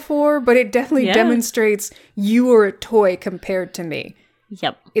that before, but it definitely Yeah. demonstrates you are a toy compared to me.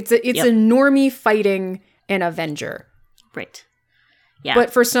 Yep. It's a normie fighting an Avenger, Right. Yeah.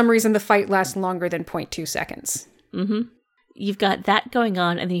 but for some reason the fight lasts longer than 0.2 seconds. You've got that going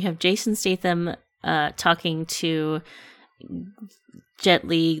on, and then you have Jason Statham talking to Jet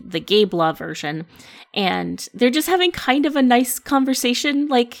Li, the Gabe Law version, and they're just having kind of a nice conversation,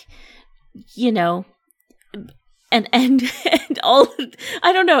 like, you know, and all,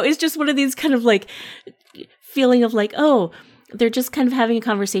 I don't know, it's just one of these kind of like feeling of like, oh, they're just kind of having a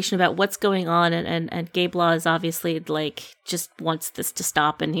conversation about what's going on, and Gabe Law is obviously like just wants this to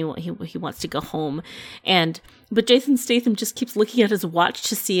stop, and he wants to go home, but Jason Statham just keeps looking at his watch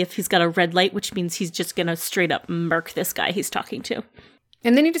to see if he's got a red light, which means he's just gonna straight up murk this guy he's talking to,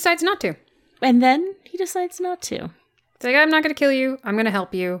 And then he decides not to. and then he decides not to. It's like, I'm not going to kill you. I'm going to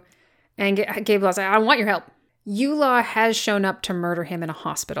help you. And Gabe Law's like, I don't want your help. Yulaw has shown up to murder him in a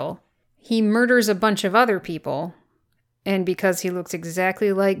hospital. He murders a bunch of other people. And because he looks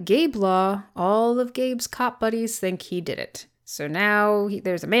exactly like Gabe Law, all of Gabe's cop buddies think he did it. So now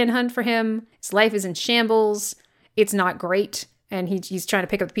there's a manhunt for him. His life is in shambles. It's not great. And he's trying to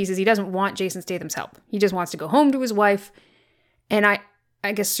pick up the pieces. He doesn't want Jason Statham's help. He just wants to go home to his wife. And I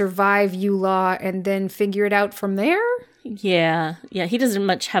guess survive Yulaw and then figure it out from there? Yeah, he doesn't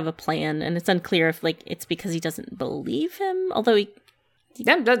much have a plan, and it's unclear if like it's because he doesn't believe him, although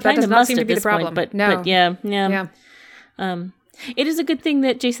that does not seem to be the problem. But yeah. It is a good thing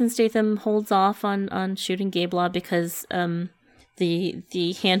that Jason Statham holds off on shooting Gabe Law, because the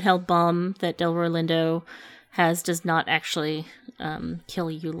handheld bomb that Delroy Lindo has does not actually kill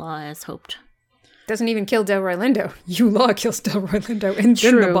Yulaw as hoped. Doesn't even kill Delroy Lindo. Yulaw kills Delroy Lindo, and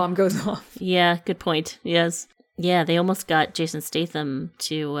then the bomb goes off. Yeah, good point. Yes. Yeah, they almost got Jason Statham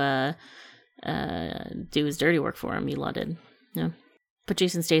to do his dirty work for him. Yulaw did. Yeah. But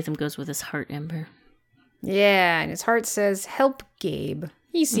Jason Statham goes with his heart, Ember. Yeah, and his heart says, help Gabe.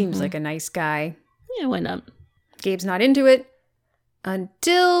 He seems like a nice guy. Yeah, why not? Gabe's not into it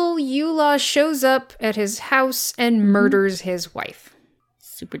until Yulaw shows up at his house and murders his wife.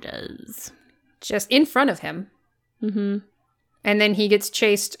 Super does. Just in front of him. Mm-hmm. And then he gets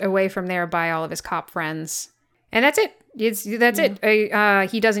chased away from there by all of his cop friends. And that's it. It.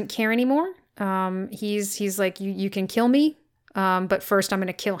 He doesn't care anymore. He's like, you can kill me, but first I'm going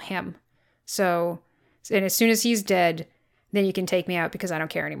to kill him. So, and as soon as he's dead, then you can take me out because I don't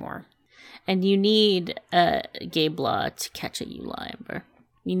care anymore. And you need Gabe Law to catch a Yulaw, Ember.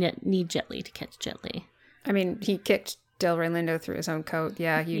 You need Jet Li to catch Jet Li. I mean, he kicked Delroy Lindo through his own coat.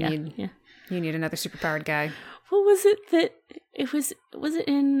 Yeah, you need another superpowered guy. What was it that it was it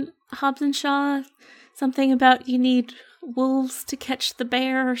in Hobbs and Shaw? Something about you need wolves to catch the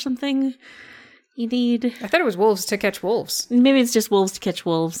bear or something? I thought it was wolves to catch wolves. Maybe it's just wolves to catch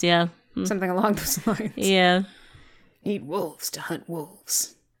wolves, yeah. Something along those lines. Yeah. Need wolves to hunt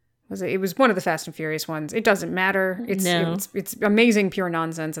wolves. It was one of the Fast and Furious ones. It doesn't matter. It's amazing pure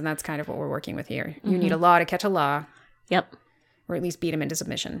nonsense, and that's kind of what we're working with here. You need a law to catch a law. Yep. Or at least beat him into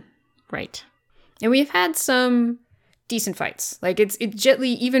submission. Right. And we've had some decent fights. Like it's Jet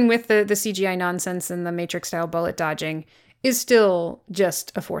Li, even with the CGI nonsense and the Matrix-style bullet dodging, is still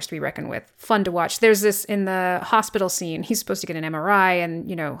just a force to be reckoned with. Fun to watch. There's this in the hospital scene. He's supposed to get an MRI, and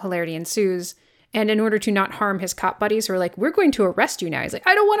hilarity ensues. And in order to not harm his cop buddies who are like, we're going to arrest you now. He's like,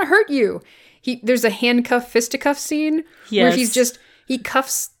 I don't want to hurt you. There's a handcuff fisticuff scene where he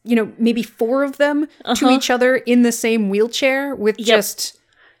cuffs, maybe 4 of them to each other in the same wheelchair with just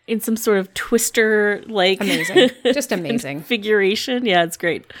in some sort of twister, like amazing, just amazing configuration. Yeah, it's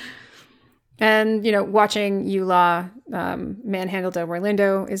great. And watching Yulaw manhandle Delroy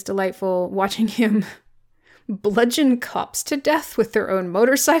Lindo is delightful. Watching him bludgeon cops to death with their own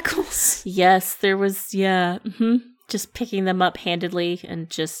motorcycles. Yes, there was, just picking them up handedly and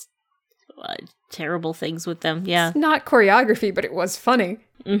just terrible things with them. Yeah. It's not choreography, but it was funny.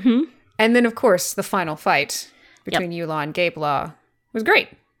 Mm-hmm. And then, of course, the final fight between Yulaw and Gabe Law was great.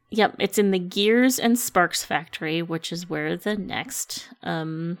 Yep, it's in the Gears and Sparks factory, which is where the next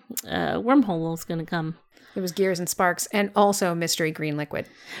wormhole is going to come. It was Gears and Sparks, and also mystery green liquid.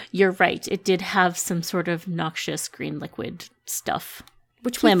 You're right. It did have some sort of noxious green liquid stuff.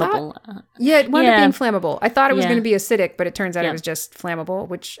 Which flammable. It wound up being flammable. I thought it was going to be acidic, but it turns out it was just flammable,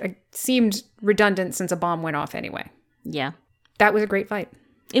 which seemed redundant since a bomb went off anyway. Yeah. That was a great fight.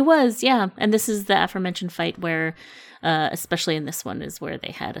 It was, yeah. And this is the aforementioned fight where, especially in this one, is where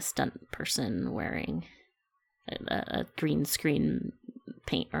they had a stunt person wearing a green screen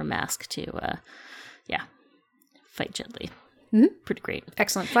paint or mask to, fight Jet Li. Pretty great.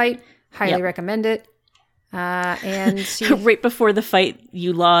 Excellent fight. Highly recommend it. And right before the fight,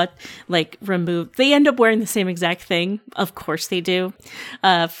 Yulaw removed. They end up wearing the same exact thing. Of course they do.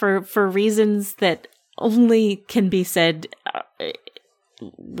 For reasons that only can be said,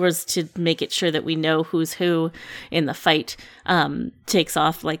 was to make it sure that we know who's who in the fight. Takes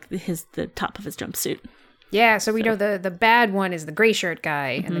off the top of his jumpsuit. Yeah, so we know the bad one is the gray shirt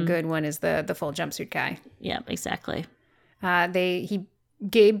guy, and the good one is the full jumpsuit guy. Yeah, exactly.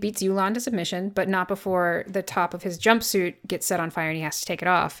 Gabe beats Yulaw into submission, but not before the top of his jumpsuit gets set on fire and he has to take it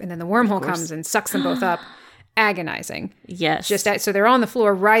off. And then the wormhole comes and sucks them both up. Agonizing. Yes. So they're on the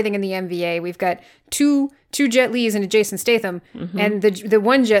floor writhing in the MVA. We've got two Jet Lis and a Jason Statham. And the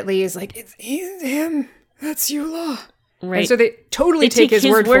one Jet Li is like, it's him. That's Yulaw. Right. And so they totally take his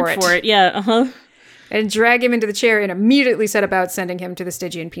word for it. Yeah, uh-huh. And drag him into the chair and immediately set about sending him to the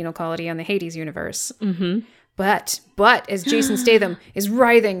Stygian penal colony on the Hades universe. Mm-hmm. But as Jason Statham is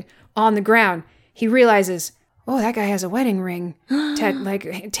writhing on the ground, he realizes, oh, that guy has a wedding ring,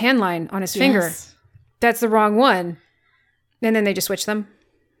 tan line on his finger. That's the wrong one. And then they just switch them.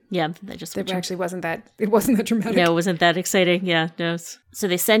 Yeah, they just switch them. It wasn't that dramatic. No, it wasn't that exciting. Yeah, no. So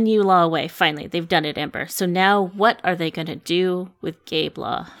they send Yulaw away. Finally, they've done it, Amber. So now what are they going to do with Gabe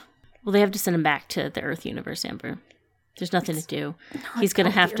Law? Well, they have to send him back to the Earth universe, Amber. There's nothing to do. He's going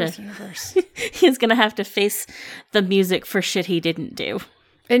to have to. He's going to have to face the music for shit he didn't do.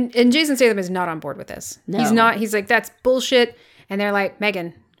 And Jason Statham is not on board with this. No. He's not. He's like, that's bullshit. And they're like,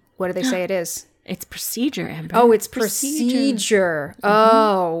 Megan, what do they say it is? It's procedure, Amber. Oh, it's procedure. Mm-hmm.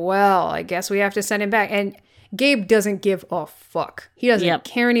 Oh, well, I guess we have to send him back. And Gabe doesn't give a fuck. He doesn't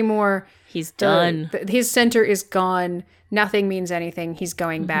care anymore. He's done. His center is gone. Nothing means anything. He's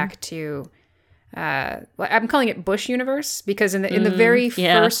going back to... I'm calling it Bush universe because in the very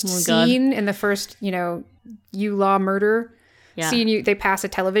first scene, in the first, Yulaw murder scene, they pass a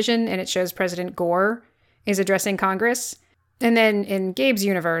television and it shows President Gore is addressing Congress. And then in Gabe's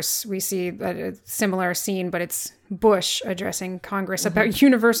universe, we see a similar scene, but it's Bush addressing Congress about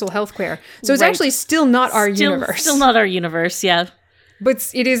universal health care. So it's actually still not our universe. Still not our universe, yeah. But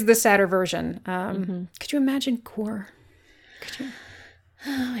it is the sadder version. Could you imagine Gore?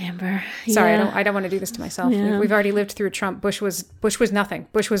 Oh, Amber. Sorry, I don't want to do this to myself. Yeah. We've already lived through Trump. Bush was nothing.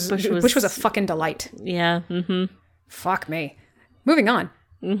 Bush was a fucking delight. Yeah. Mm-hmm. Fuck me. Moving on.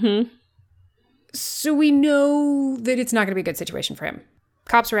 Mm-hmm. So we know that it's not going to be a good situation for him.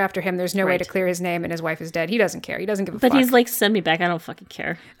 Cops are after him. There's no way to clear his name, and his wife is dead. He doesn't care. He doesn't give a fuck. But he's like, send me back. I don't fucking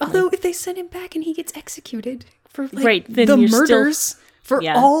care. Although if they send him back and he gets executed for then the murders,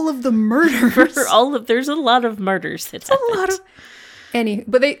 all of the murders, there's a lot of murders. It's a lot of.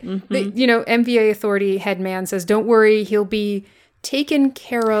 But they, MVA authority head man says, don't worry, he'll be taken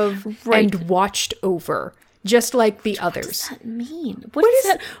care of and watched over, just like the others. What does that mean? What is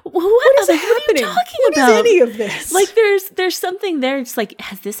happening? What are you talking about? What is any of this? Like, there's something there. It's like,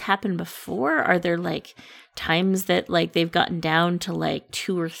 has this happened before? Are there times that they've gotten down to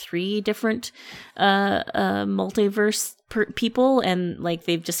 2 or 3 different multiverse people, and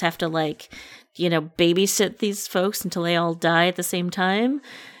they just have to babysit these folks until they all die at the same time?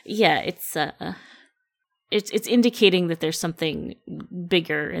 Yeah, it's indicating that there's something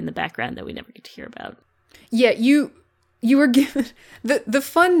bigger in the background that we never get to hear about. Yeah, you were given the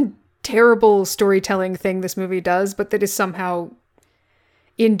fun, terrible storytelling thing this movie does, but that is somehow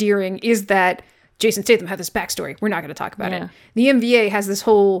endearing, is that Jason Statham had this backstory. We're not going to talk about it. The MVA has this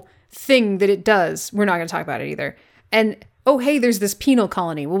whole thing that it does. We're not going to talk about it either. And oh, hey, there's this penal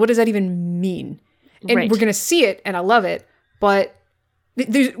colony. Well, what does that even mean? And we're going to see it, and I love it, but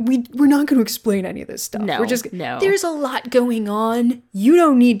we're not going to explain any of this stuff. No, we're just there's a lot going on. You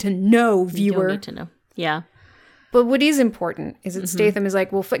don't need to know, viewer. You don't need to know. Yeah. But what is important is that Statham is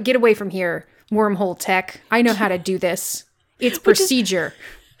like, well, get away from here, wormhole tech. I know how to do this. It's procedure.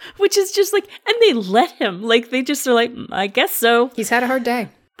 Which is just and they let him. They just are like, I guess so. He's had a hard day.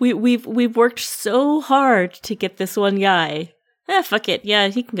 We've worked so hard to get this one guy. Fuck it. Yeah,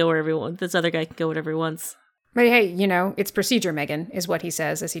 he can go wherever he wants. This other guy can go whatever he wants. But hey, it's procedure, Megan, is what he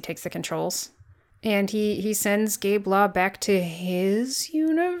says as he takes the controls. And he sends Gabe Law back to his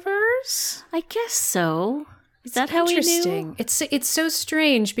universe? I guess so. Is that how he knew? It's so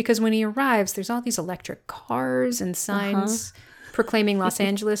strange because when he arrives, there's all these electric cars and signs proclaiming Los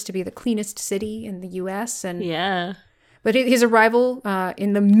Angeles to be the cleanest city in the U.S. But his arrival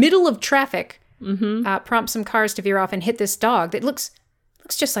in the middle of traffic prompts some cars to veer off and hit this dog that looks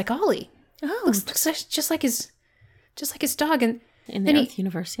just like Ollie. Oh, looks just like his dog. And in the Earth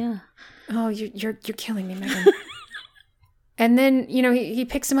universe, yeah. Oh, you're killing me, Megan. And then, he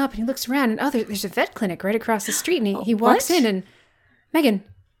picks him up and he looks around and there's a vet clinic right across the street. And he walks in and Megan,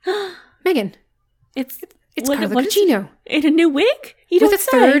 It's Carla Gugino. In a new wig? With a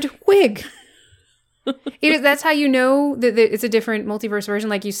third wig. That's how you know that it's a different multiverse version.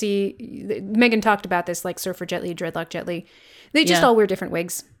 Like you see, Megan talked about this, like Surfer Jet Li, Dreadlock Jet Li. They just all wear different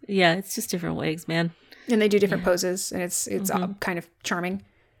wigs. Yeah, it's just different wigs, man. And they do different poses, and it's kind of charming.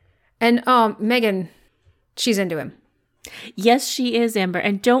 And Megan, she's into him. Yes, she is, Amber.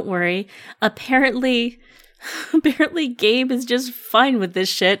 And don't worry, apparently Gabe is just fine with this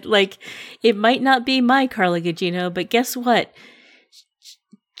shit. Like, it might not be my Carla Gugino, but guess what?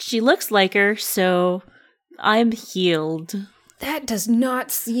 She looks like her, so I'm healed. That does not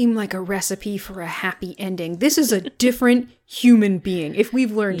seem like a recipe for a happy ending. This is a different human being. If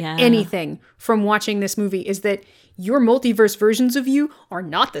we've learned anything from watching this movie, is that your multiverse versions of you are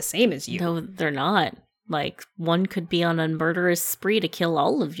not the same as you. No, they're not. Like, one could be on a murderous spree to kill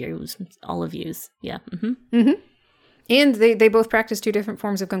all of yous. Yeah. Mm-hmm. Mm-hmm. And they both practice 2 different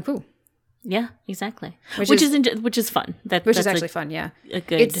forms of kung fu. Yeah, exactly. Which is fun. That's actually fun. Yeah, a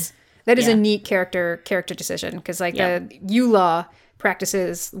good. That is a neat character decision, because the Yulaw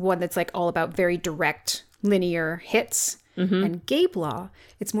practices one that's like all about very direct linear hits, and Gabe Law,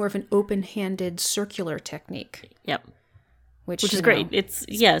 it's more of an open-handed circular technique. Yep, which is great.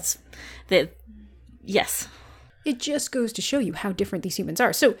 Yes. It just goes to show you how different these humans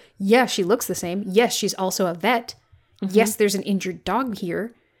are. So yeah, she looks the same. Yes, she's also a vet. Mm-hmm. Yes, there's an injured dog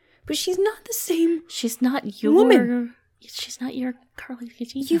here, but she's not the same. She's not your woman. She's not your Carla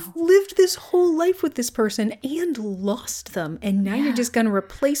Gugino. You've lived this whole life with this person and lost them, and now you're just going to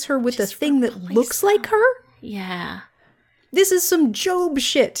replace her with a thing that looks like her? Yeah. This is some Job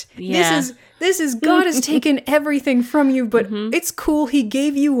shit. Yeah. This is God has taken everything from you, but it's cool. He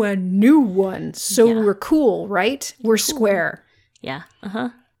gave you a new one, so we're cool, right? We're square. Yeah. Uh-huh.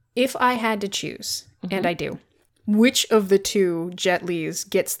 If I had to choose, and I do, which of the 2 Jet Lis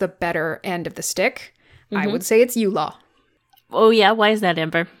gets the better end of the stick, I would say it's Yulaw. Oh, yeah? Why is that,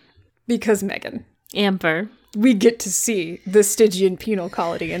 Amber? Because, Megan. Amber. We get to see the Stygian penal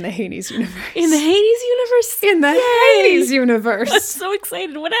colony in the Hades universe. In the Hades universe? In the Hades universe. I'm so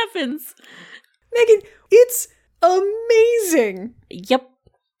excited. What happens? Megan, it's amazing. Yep.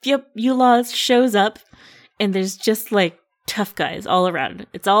 Yulaw shows up, and there's just, like, tough guys all around.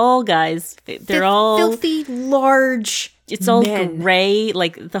 It's all guys. They're all filthy, large. It's all men. gray.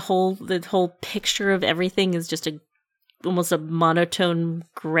 Like, the whole picture of everything is just almost a monotone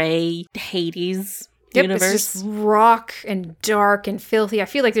gray Hades universe. It's just rock and dark and filthy. I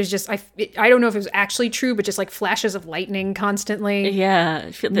feel like there's just I don't know if it was actually true, but just like flashes of lightning constantly.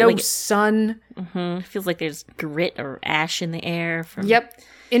 Yeah, no sun. It feels like there's grit or ash in the air.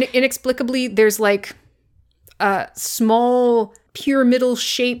 Inexplicably, there's like a small pyramidal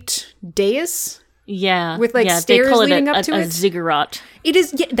shaped dais. Yeah, with like stairs leading up to it. A ziggurat. It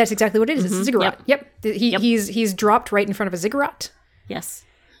is. Yeah, that's exactly what it is. It's a ziggurat. Yep. He's dropped right in front of a ziggurat. Yes.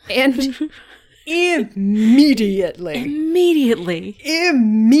 And immediately.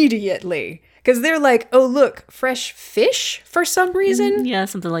 Because they're like, oh, look, fresh fish for some reason. Yeah,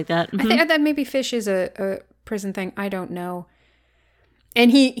 something like that. I think that maybe fish is a prison thing. I don't know.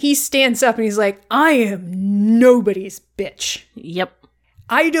 And he stands up and he's like, I am nobody's bitch. Yep.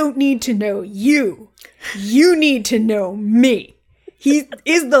 I don't need to know you. You need to know me. He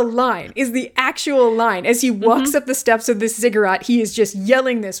is the actual line. As he walks up the steps of this ziggurat, he is just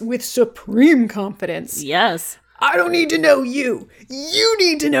yelling this with supreme confidence. Yes. I don't need to know you. You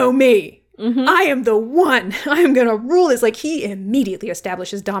need to know me. I am the one. I am going to rule this. Like, he immediately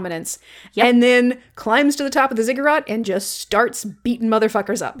establishes dominance and then climbs to the top of the ziggurat and just starts beating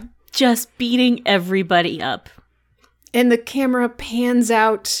motherfuckers up. Just beating everybody up. And the camera pans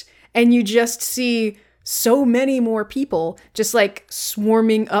out and you just see so many more people just like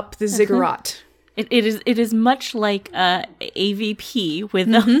swarming up the ziggurat. It is much like AVP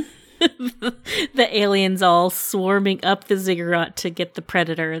with the aliens all swarming up the ziggurat to get the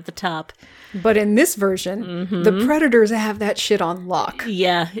predator at the top. But in this version, the predators have that shit on lock.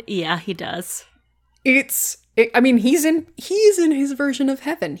 Yeah, he does. He's in his version of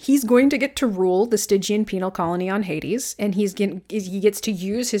heaven. He's going to get to rule the Stygian penal colony on Hades, and he gets to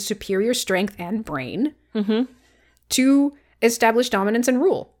use his superior strength and brain to establish dominance and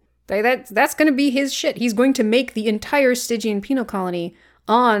rule. That's going to be his shit. He's going to make the entire Stygian penal colony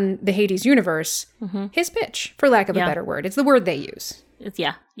on the Hades universe his bitch, for lack of a better word. It's the word they use.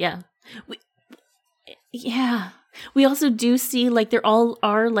 We also do see, like, there all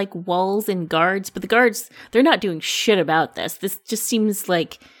are, like, walls and guards, but the guards, they're not doing shit about this. This just seems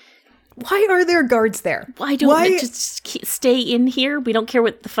like Why are there guards there? Why don't you just stay in here? We don't care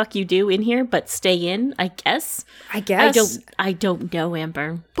what the fuck you do in here, but stay in, I guess. I don't know,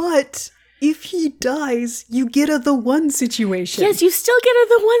 Amber. But if he dies, you get a the one situation. Yes, you still get a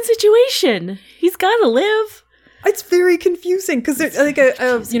the one situation. He's gotta live. It's very confusing because like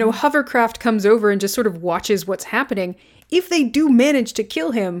a hovercraft comes over and just sort of watches what's happening. If they do manage to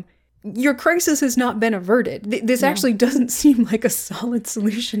kill him, your crisis has not been averted. This actually doesn't seem like a solid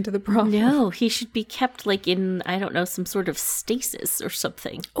solution to the problem. No, he should be kept like in, I don't know, some sort of stasis or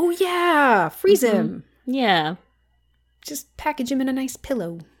something. Oh yeah, freeze him. Yeah. Just package him in a nice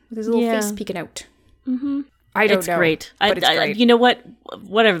pillow with his little face peeking out. Mm-hmm. I don't know. It's great. It's great. You know what?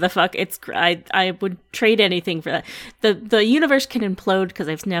 Whatever the fuck. I would trade anything for that. The universe can implode because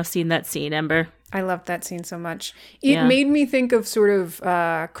I've now seen that scene, Ember. I loved that scene so much. It made me think of sort of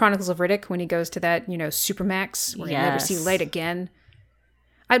Chronicles of Riddick when he goes to that, Supermax where you never see light again.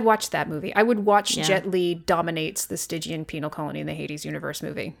 I'd watch that movie. I would watch Jet Li dominates the Stygian penal colony in the Hades universe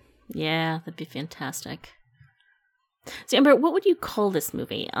movie. Yeah, that'd be fantastic. So, Amber, what would you call this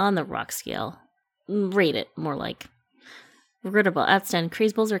movie on the rock scale? Rate it, more like. Regrettable, outstanding,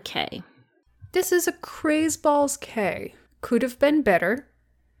 Crazeballs, or K? This is a Crazeballs K. Could have been better.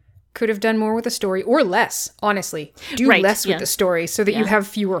 Could have done more with the story, or less, honestly. Do less with the story so that you have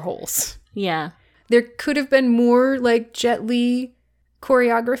fewer holes. Yeah. There could have been more, like, Jet Li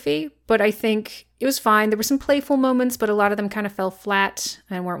choreography, but I think it was fine. There were some playful moments, but a lot of them kind of fell flat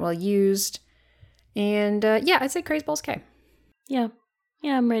and weren't well used. And, I'd say Crazeballs K. Yeah.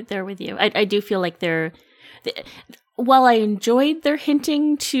 Yeah, I'm right there with you. I do feel like while I enjoyed their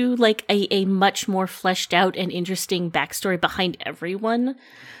hinting to, like, a much more fleshed out and interesting backstory behind everyone,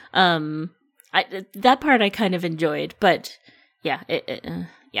 that part I kind of enjoyed, but yeah,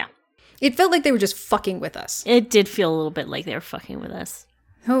 it felt like they were just fucking with us. It did feel a little bit like they were fucking with us.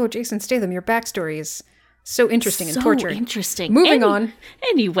 Oh, Jason Statham, your backstory is so interesting and torturing. Interesting. Moving on.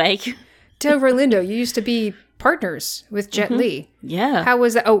 Anyway, Delroy Lindo, you used to be partners with Jet Li. Yeah. How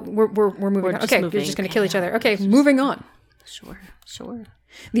was that? Oh, we're moving on. Okay, you're just going to kill each other. Okay, moving on. Sure.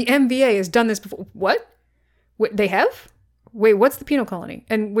 The MVA has done this before. What? Wait, they have? Wait, what's the penal colony?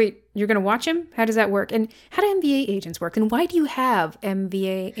 And wait, you're going to watch him? How does that work? And how do MVA agents work? And why do you have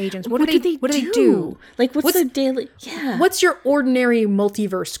MVA agents? What do they do? Like, what's their daily... Yeah. What's your ordinary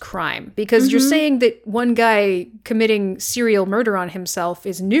multiverse crime? Because you're saying that one guy committing serial murder on himself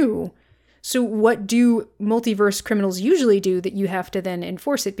is new. So what do multiverse criminals usually do that you have to then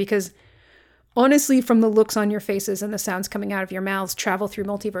enforce it? Because honestly, from the looks on your faces and the sounds coming out of your mouths, travel through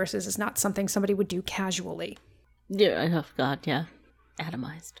multiverses is not something somebody would do casually. Yeah, oh God, yeah.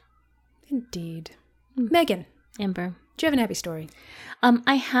 Atomized. Indeed. Megan. Amber. Do you have an Abby story?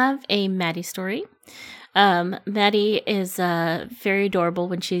 I have a Maddie story. Maddie is very adorable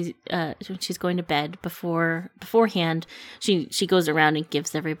when she's going to bed. Beforehand, she goes around and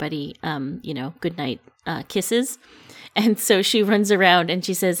gives everybody good night kisses, and so she runs around and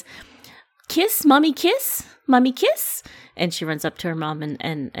she says, "Kiss, mommy, kiss, mommy, kiss." And she runs up to her mom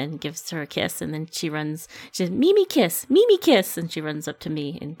and gives her a kiss, and then she says, "Mimi, kiss, Mimi, kiss," and she runs up to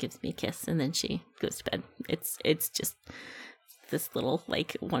me and gives me a kiss, and then she goes to bed. It's just this little,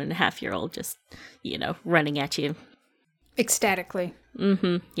 like, 1.5-year-old just, running at you. Ecstatically.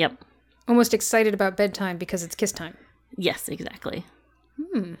 Mm-hmm. Yep. Almost excited about bedtime because it's kiss time. Yes, exactly.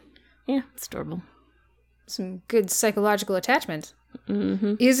 Yeah, it's adorable. Some good psychological attachment.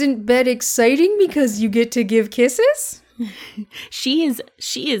 Mm-hmm. Isn't bed exciting because you get to give kisses? She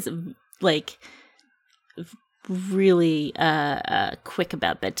is like really quick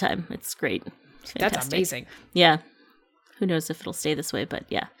about bedtime. It's great. It's fantastic. That's amazing. Yeah. Who knows if it'll stay this way, but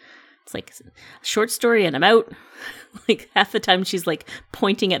yeah. It's like a short story and I'm out. Like half the time she's like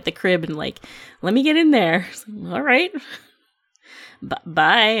pointing at the crib and like, "Let me get in there." Like, all right.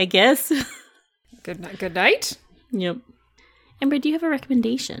 Bye, I guess. Good night. Yep. Amber, do you have a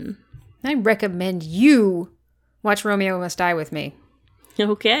recommendation? I recommend you watch Romeo Must Die with me.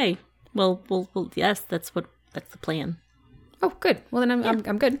 Okay. Well, yes, that's the plan. Oh, good. Well, then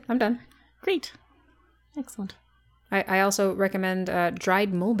I'm good. I'm done. Great. Excellent. I also recommend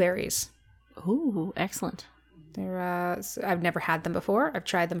dried mulberries. Oh, excellent. They're I've never had them before. I've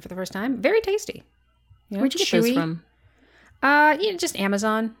tried them for the first time. Very tasty. Where'd you get those from? Just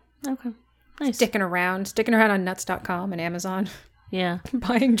Amazon. Okay. Nice. Sticking around on nuts.com and Amazon. Yeah.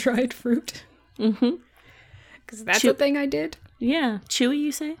 Buying dried fruit. Mm-hmm. Because that's a thing I did. Yeah. Chewy,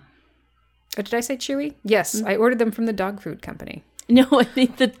 you say? Did I say chewy? Yes. I ordered them from the dog food company. No, I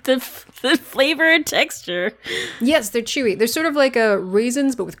mean the flavor and texture. Yes, they're chewy. They're sort of like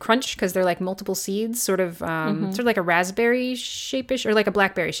raisins, but with crunch because they're like multiple seeds, sort of like a raspberry shape-ish or like a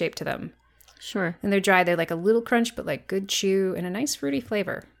blackberry shape to them. Sure. And they're dry. They're like a little crunch, but like good chew and a nice fruity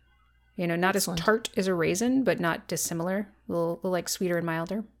flavor. You know, not Excellent. As tart as a raisin, but not dissimilar. A little like sweeter and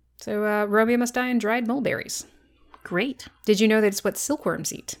milder. So Romeo Must Die and dried mulberries. Great. Did you know that it's what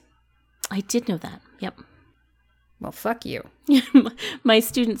silkworms eat? I did know that. Yep. Well, fuck you. My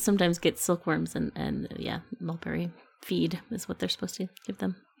students sometimes get silkworms and mulberry feed is what they're supposed to give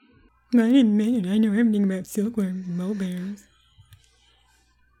them. I know everything about silkworms and mulberries.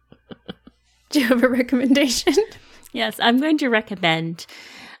 Do you have a recommendation? Yes, I'm going to recommend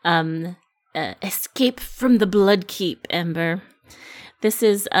Escape from the Bloodkeep, Amber. This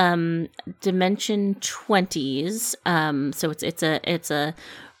is Dimension 20s. So it's a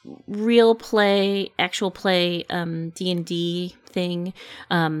real play, actual play, D&D thing.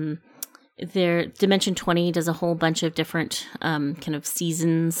 Their Dimension 20 does a whole bunch of different kind of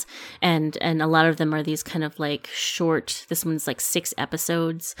seasons, and a lot of them are these kind of like short. This one's like 6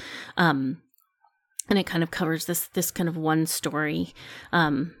 episodes, and it kind of covers this kind of one story.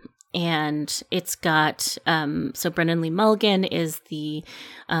 And it's got, so Brennan Lee Mulligan is the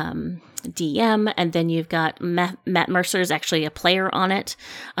DM, and then you've got Matt Mercer is actually a player on it.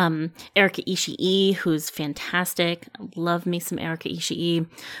 Erika Ishii, who's fantastic. Love me some Erika Ishii.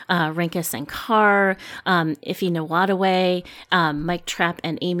 Renka Sankar, Ife Nwadaway, Mike Trapp,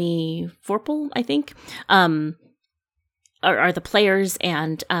 and Amy Vorpal, I think. Are the players,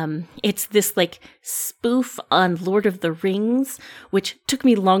 and it's this like spoof on Lord of the Rings, which took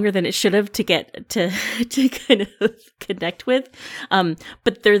me longer than it should have to get to kind of connect with.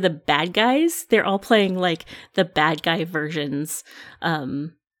 But they're the bad guys. They're all playing like the bad guy versions,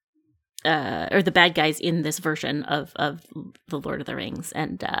 or the bad guys in this version of the Lord of the Rings,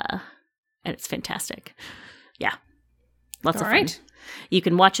 and it's fantastic. Yeah, lots of fun. Right. You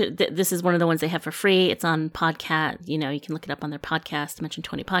can watch it. This is one of the ones they have for free. It's on podcast. You know, you can look it up on their podcast, Dimension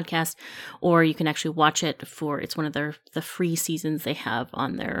 20 podcast, or you can actually watch it it's one of the free seasons they have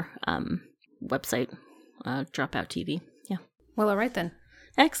on their website, Dropout TV. Yeah. Well, all right then.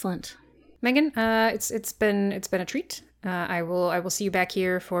 Excellent. Megan, it's been a treat. I will see you back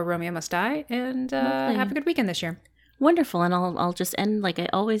here for Romeo Must Die, and have a good weekend this year. Wonderful. And I'll just end like I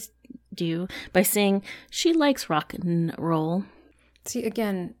always do by saying she likes rock and roll. See,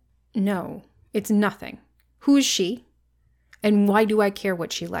 again, no, it's nothing. Who is she? And why do I care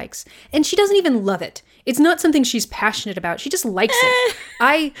what she likes? And she doesn't even love it. It's not something she's passionate about. She just likes it.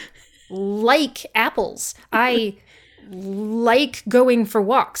 I like apples. I like going for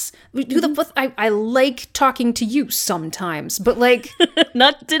walks. I like talking to you sometimes, but like,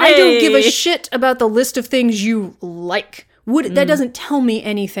 not today. I don't give a shit about the list of things you like. That doesn't tell me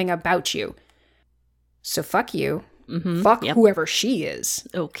anything about you. So fuck you. Mm-hmm. Fuck whoever she is.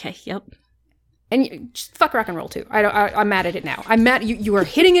 Okay, yep. And just fuck rock and roll too. I'm mad at it now. I'm mad. You are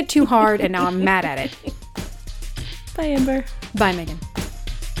hitting it too hard, and now I'm mad at it. Bye, Amber. Bye, Megan.